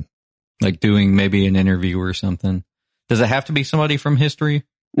 Mhm. Like doing maybe an interview or something. Does it have to be somebody from history?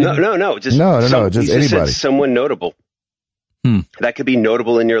 No. Just No, he just said anybody. someone notable. That could be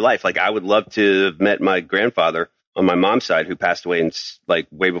notable in your life. Like, I would love to have met my grandfather on my mom's side, who passed away like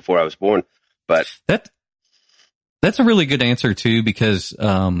way before I was born. But That's a really good answer too, because,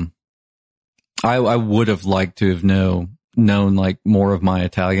 I would have liked to have known like more of my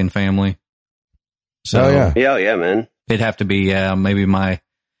Italian family. So Oh, yeah. yeah, man. it'd have to be, maybe my,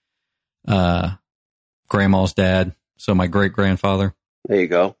 grandma's dad. So my great grandfather. There you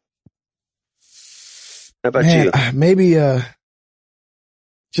go. How about Man, you? maybe,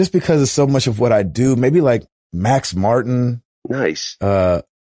 just because of so much of what I do, maybe like Max Martin, Nice.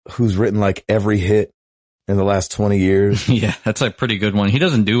 who's written like every hit in the last 20 years. Yeah, that's a pretty good one. He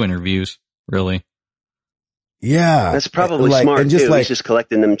doesn't do interviews, really. Yeah. That's probably like, smart and just too. like, He's just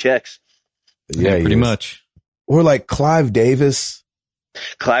collecting them checks. yeah, he pretty is. much. Or like Clive Davis.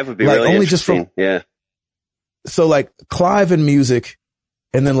 Clive would be Like, really only just interesting. Yeah. So like Clive in music,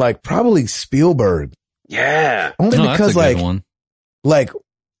 and then like probably Spielberg. Yeah. Only No, that's because a good like, one. like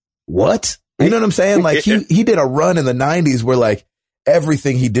what? You know what I'm saying? Like he did a run in the 90s where like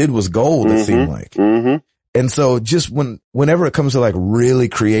everything he did was gold, it seemed like. Mm-hmm. And so just whenever it comes to like really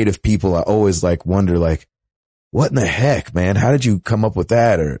creative people, I always like wonder like, what in the heck, man? How did you come up with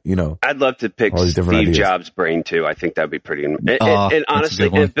that? Or, I'd love to pick all these different Steve ideas. Jobs' brain too. I think that'd be pretty. And that's a honestly,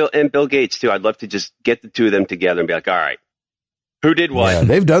 good one. and Bill Gates too. I'd love to just get the two of them together and be like, all right, who did what? Yeah,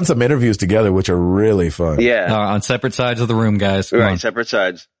 they've done some interviews together, which are really fun. Yeah, On separate sides of the room, guys. Come right, on. separate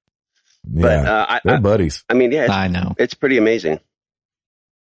sides. Yeah. But They're buddies. I mean, yeah, I know. it's pretty amazing.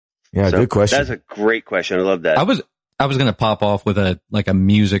 Yeah, So good question. That's a great question. I love that. I was going to pop off with a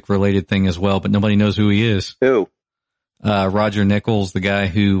music related thing as well, but nobody knows who he is. Who? Roger Nichols, the guy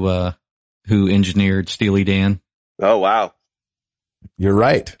who engineered Steely Dan. Oh wow, You're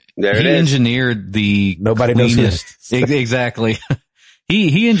right. there He it is. engineered the Nobody knows who it cleanest. Exactly.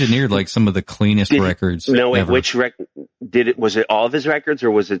 He engineered like some of the cleanest records. No, wait, ever. which was it all of his records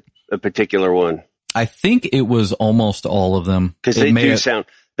or was it a particular one? I think it was almost all of them. Because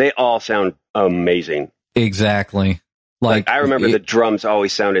they all sound amazing. Exactly. Like I remember the drums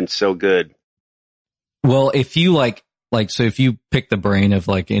always sounding so good. Well, if you so if you pick the brain of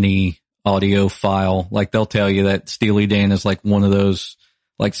like any audio file, like they'll tell you that Steely Dan is like one of those,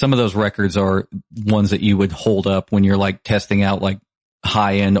 like some of those records are ones that you would hold up when you're like testing out like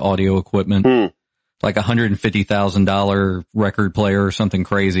high end audio equipment, like $150,000 record player or something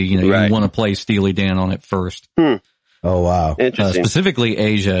crazy. You want to play Steely Dan on it first. Oh, wow. Interesting. Specifically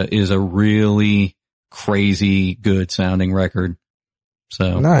Asia is a really crazy good sounding record.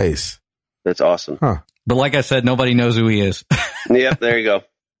 So Nice. That's awesome. Huh. but like I said, nobody knows who he is. Yep, there you go.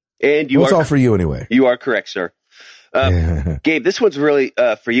 And It's all for you anyway. you are correct, sir. Gabe, this one's really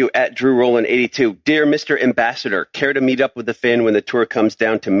for you at Drew Rowland 82. Dear Mr. Ambassador, care to meet up with the fan when the tour comes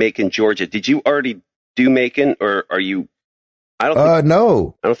down to Macon, Georgia? Did you already do Macon, or are you?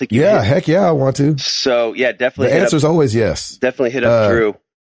 No. I don't think you. Yeah, did. heck yeah, I want to. So yeah, definitely. The answer is always yes. Definitely hit up Drew.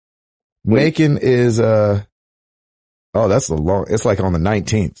 Macon is that's it's like on the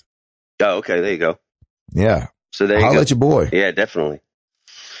 19th. Oh, okay, there you go. Yeah. So there you I'll go. let your boy. Yeah, definitely.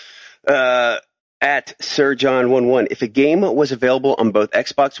 At Sir John 11, if a game was available on both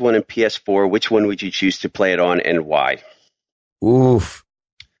Xbox One and PS4, which one would you choose to play it on and why? Oof.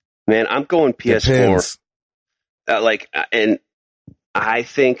 Man, I'm going PS4. Depends. And I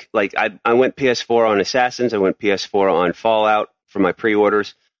think I went PS4 on Assassins. I went PS4 on Fallout for my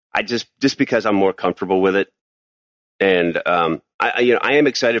pre-orders. I just because I'm more comfortable with it. And, I am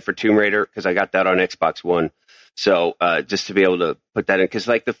excited for Tomb Raider because I got that on Xbox One. So, just to be able to put that in, because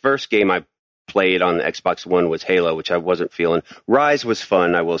like the first game I played on the Xbox One was Halo, which I wasn't feeling. Rise was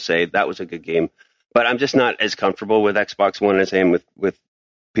fun, I will say. That was a good game. But I'm just not as comfortable with Xbox One as I am with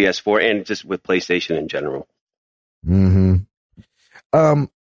PS4 and just with PlayStation in general. Mm-hmm.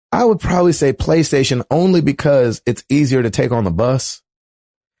 I would probably say PlayStation only because it's easier to take on the bus.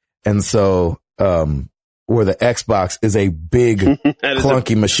 And so, where the Xbox is a big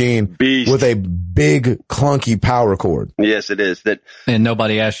clunky machine beast with a big clunky power cord. Yes, it is. And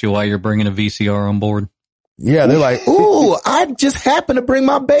nobody asks you why you're bringing a VCR on board. Yeah, they're like, ooh, I just happened to bring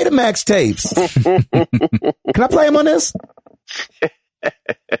my Betamax tapes. Can I play them on this?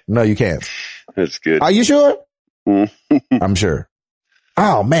 No, you can't. That's good. Are you sure? I'm sure.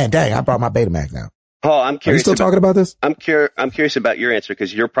 Oh man, dang, I brought my Betamax now. Paul, I'm Are you curious. still talking about this? I'm curious about your answer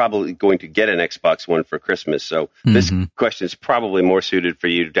because you're probably going to get an Xbox One for Christmas. So this question is probably more suited for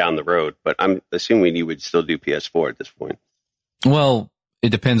you down the road. But I'm assuming you would still do PS4 at this point. Well, it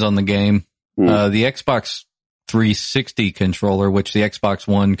depends on the game. The Xbox 360 controller, which the Xbox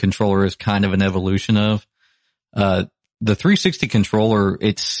One controller is kind of an evolution of, the 360 controller,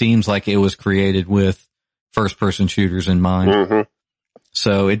 it seems like it was created with first-person shooters in mind. Mm-hmm.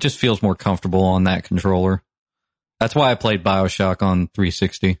 So it just feels more comfortable on that controller. That's why I played BioShock on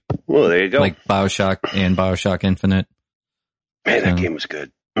 360. Well, there you go. Like BioShock and BioShock Infinite. Man, that game was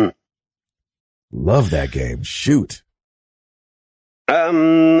good. Love that game. Shoot.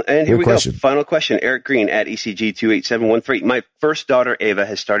 And here Good we question. go. Final question. Eric Green at ECG28713. My first daughter, Ava,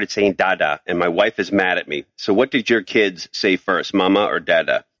 has started saying dada, and my wife is mad at me. So what did your kids say first, mama or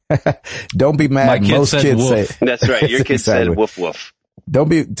dada? Don't be mad. My kid Most said kids woof. say, That's right. Your kid Exactly. said woof woof.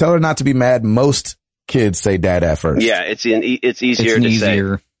 tell her not to be mad. Most kids say dad at first. Yeah, it's easier It's to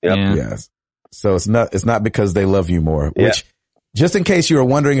easier. say. Yep. Yeah. Yes. So it's not because they love you more, Yeah. which just in case you were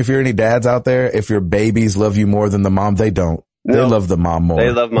wondering if you're any dads out there, if your babies love you more than the mom, they don't. They No. love the mom more.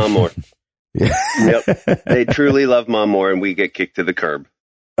 They love mom more. Yeah. Yep. They truly love mom more, and we get kicked to the curb.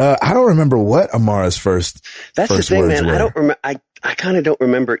 I don't remember what Amara's first That's the thing, words man. were. I don't remember. I kind of don't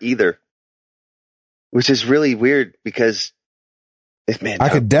remember either, which is really weird because, man, I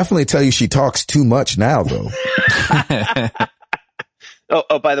could definitely tell you she talks too much now, though.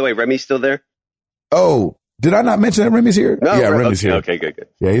 Oh, by the way, Remy's still there? Oh, did I not mention that Remy's here? No, yeah, Remy's okay, here. Okay, good.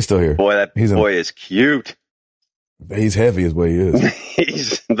 Yeah, he's still here. Boy, that He's in- boy is cute. He's heavy is what he is.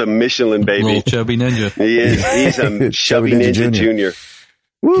 He's the Michelin baby. Little chubby ninja. He is. He's a chubby ninja junior.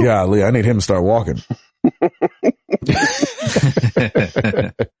 Woo. Golly, I need him to start walking.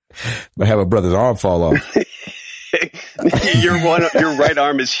 I have a brother's arm fall off. Your right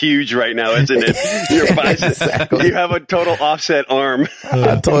arm is huge right now, isn't it? Your bicep. Exactly. You have a total offset arm.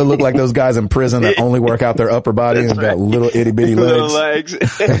 I totally look like those guys in prison that only work out their upper body and got little itty bitty Little legs.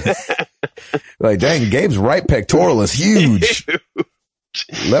 legs. Like, dang, Gabe's right pectoral is huge.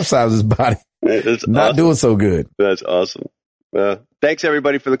 Left side of his body That's not awesome. doing so good. That's awesome. Thanks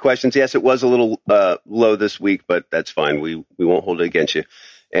everybody for the questions. Yes, it was a little low this week, but that's fine. We won't hold it against you.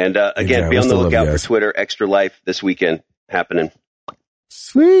 And again, be on the lookout for Twitter Extra Life this weekend happening.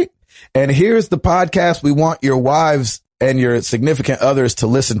 Sweet. And here's the podcast we want your wives and your significant others to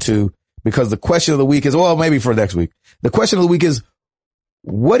listen to, because the question of the week is, well, maybe for next week. The question of the week is,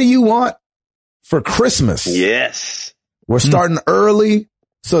 what do you want for Christmas? Yes. We're starting early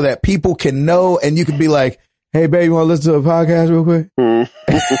so that people can know, and you can be like, hey, babe, you want to listen to a podcast real quick?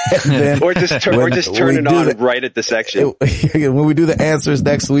 Then Or just turn it on right at the section. when we do the answers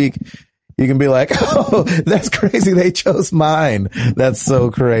next week, you can be like, oh, that's crazy. They chose mine. That's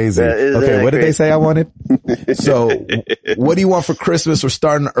so crazy. Okay, what did they say I wanted? So what do you want for Christmas? We're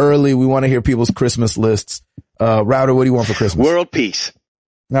starting early. We want to hear people's Christmas lists. Router, what do you want for Christmas? World peace.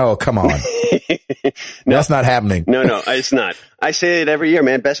 No, come on. That's not happening. No, it's not. I say it every year,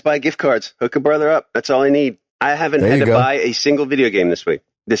 man. Best Buy gift cards. Hook a brother up. That's all I need. I haven't had to buy a single video game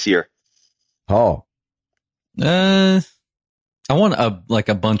this year. Oh. I want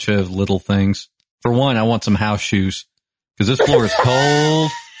a bunch of little things. For one, I want some house shoes because this floor is cold.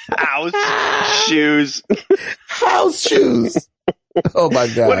 House shoes. House shoes. Oh my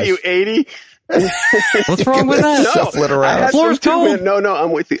God. What are you, 80? What's wrong with that? No, shuffle it around. I had Floor's some too, cold. man. No,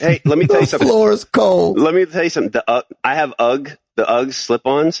 I'm with you. Hey, let me tell you something. The floor is cold. Let me tell you something. I have the UGG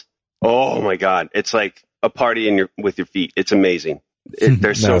slip-ons. Oh my God. It's like a party with your feet. It's amazing.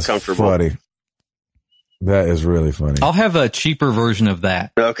 They're so That's comfortable. Funny. That is really funny. I'll have a cheaper version of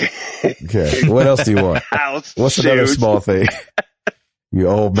that. Okay. Okay. What else do you want? House What's shoes. another small thing? You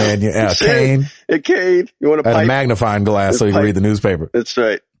old man. A cane. A cane. You want a And a pipe? magnifying glass so you can read the newspaper. That's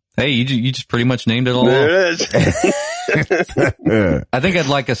right. Hey, you just pretty much named it all. There off. it is. Yeah. I think I'd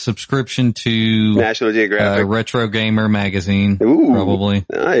like a subscription to National Geographic. Retro Gamer magazine, Ooh, probably.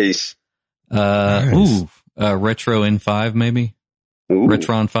 Nice. Retro N5 maybe. Ooh.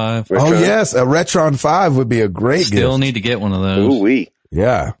 Retron 5. Oh yes, a Retron 5 would be a great Still gift. need to get one of those. Ooh wee.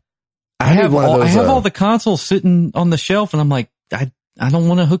 Yeah. I have one of those, I have all the consoles sitting on the shelf, and I'm like, I don't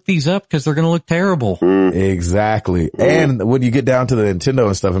want to hook these up because they're going to look terrible. Exactly. And when you get down to the Nintendo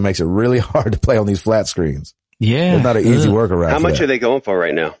and stuff, it makes it really hard to play on these flat screens. Yeah, It's not an easy workaround. How much for are they going for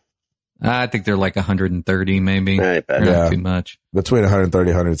right now? I think they're like 130, maybe. I bet. They're Yeah. not too much. Between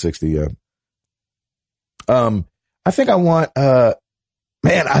 130, 160, yeah. I think I want, I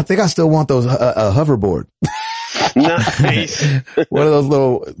think I still want those, a hoverboard. Nice. One of those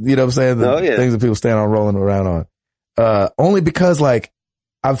little, you know what I'm saying? The Oh, yeah. things that people stand on rolling around on. Only because like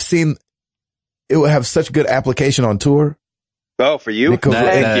I've seen it would have such good application on tour. Oh, for you? Because-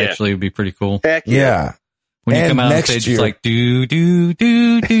 That Heck yeah. actually would be pretty cool. Heck yeah. Yeah. When you And come out on next stage, year- it's like do do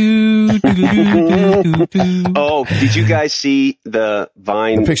do do do do do do. Oh, did you guys see the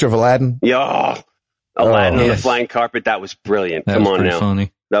Vine? The picture of Aladdin. Yeah. Aladdin on the yes. flying carpet. That was brilliant. That Come was on pretty now.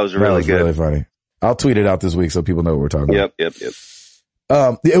 funny. That was That really was good. really funny. I'll tweet it out this week so people know what we're talking Yep.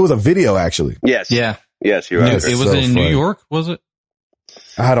 about. It was a video actually. Yes. Yeah, Yes, you're right. Yes. it was so in New funny. York, was it?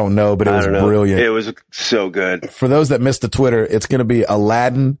 I don't know, but it I was don't know. brilliant. It was so good. For those that missed the Twitter, it's going to be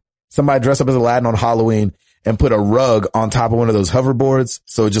Aladdin. Somebody dressed up as Aladdin on Halloween and put a rug on top of one of those hoverboards.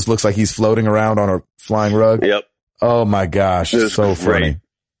 So it just looks like he's floating around on a flying rug. Yep. Oh my gosh. It was So great. funny.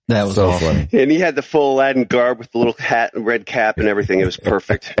 That was So awesome. funny. And he had the full Aladdin garb with the little hat, red cap and everything. It was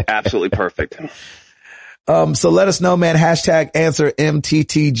perfect. Absolutely perfect. So let us know, man. Hashtag answer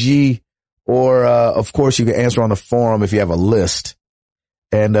MTTG, or, of course you can answer on the forum if you have a list,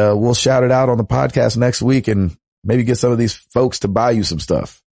 and, we'll shout it out on the podcast next week and maybe get some of these folks to buy you some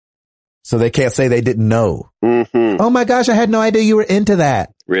stuff so they can't say they didn't know. Mm-hmm. Oh my gosh. I had no idea you were into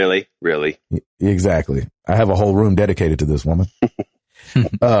that. Really? Really? Exactly. I have a whole room dedicated to this woman,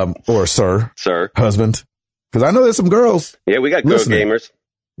 or sir, husband. Cause I know there's some girls. Yeah, we got girl Listening. gamers.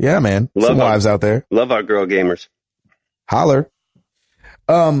 Yeah, man. Love Some them. wives out there. Love our girl gamers. Holler.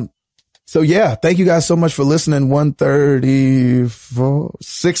 So yeah, thank you guys so much for listening. 134,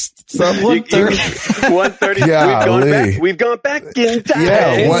 6 something. 130. Golly. We've gone back in time.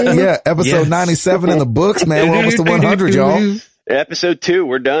 Yeah, episode 97 in the books, man. We're almost to 100, y'all. Episode 2,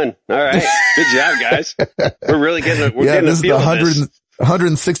 we're done. All right. Good job, guys. We're really getting this is the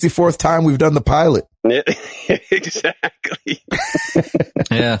 164th time we've done the pilot. Yeah, exactly.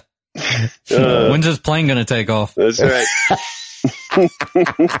 Yeah. When's this plane going to take off? That's right.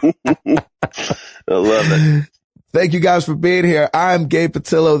 I love it. Thank you guys for being here. I'm Gabe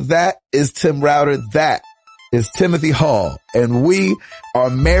Patillo. That is Tim Router. That is Timothy Hall. And we are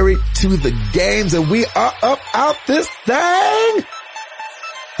married to the games, and we are up out this thing.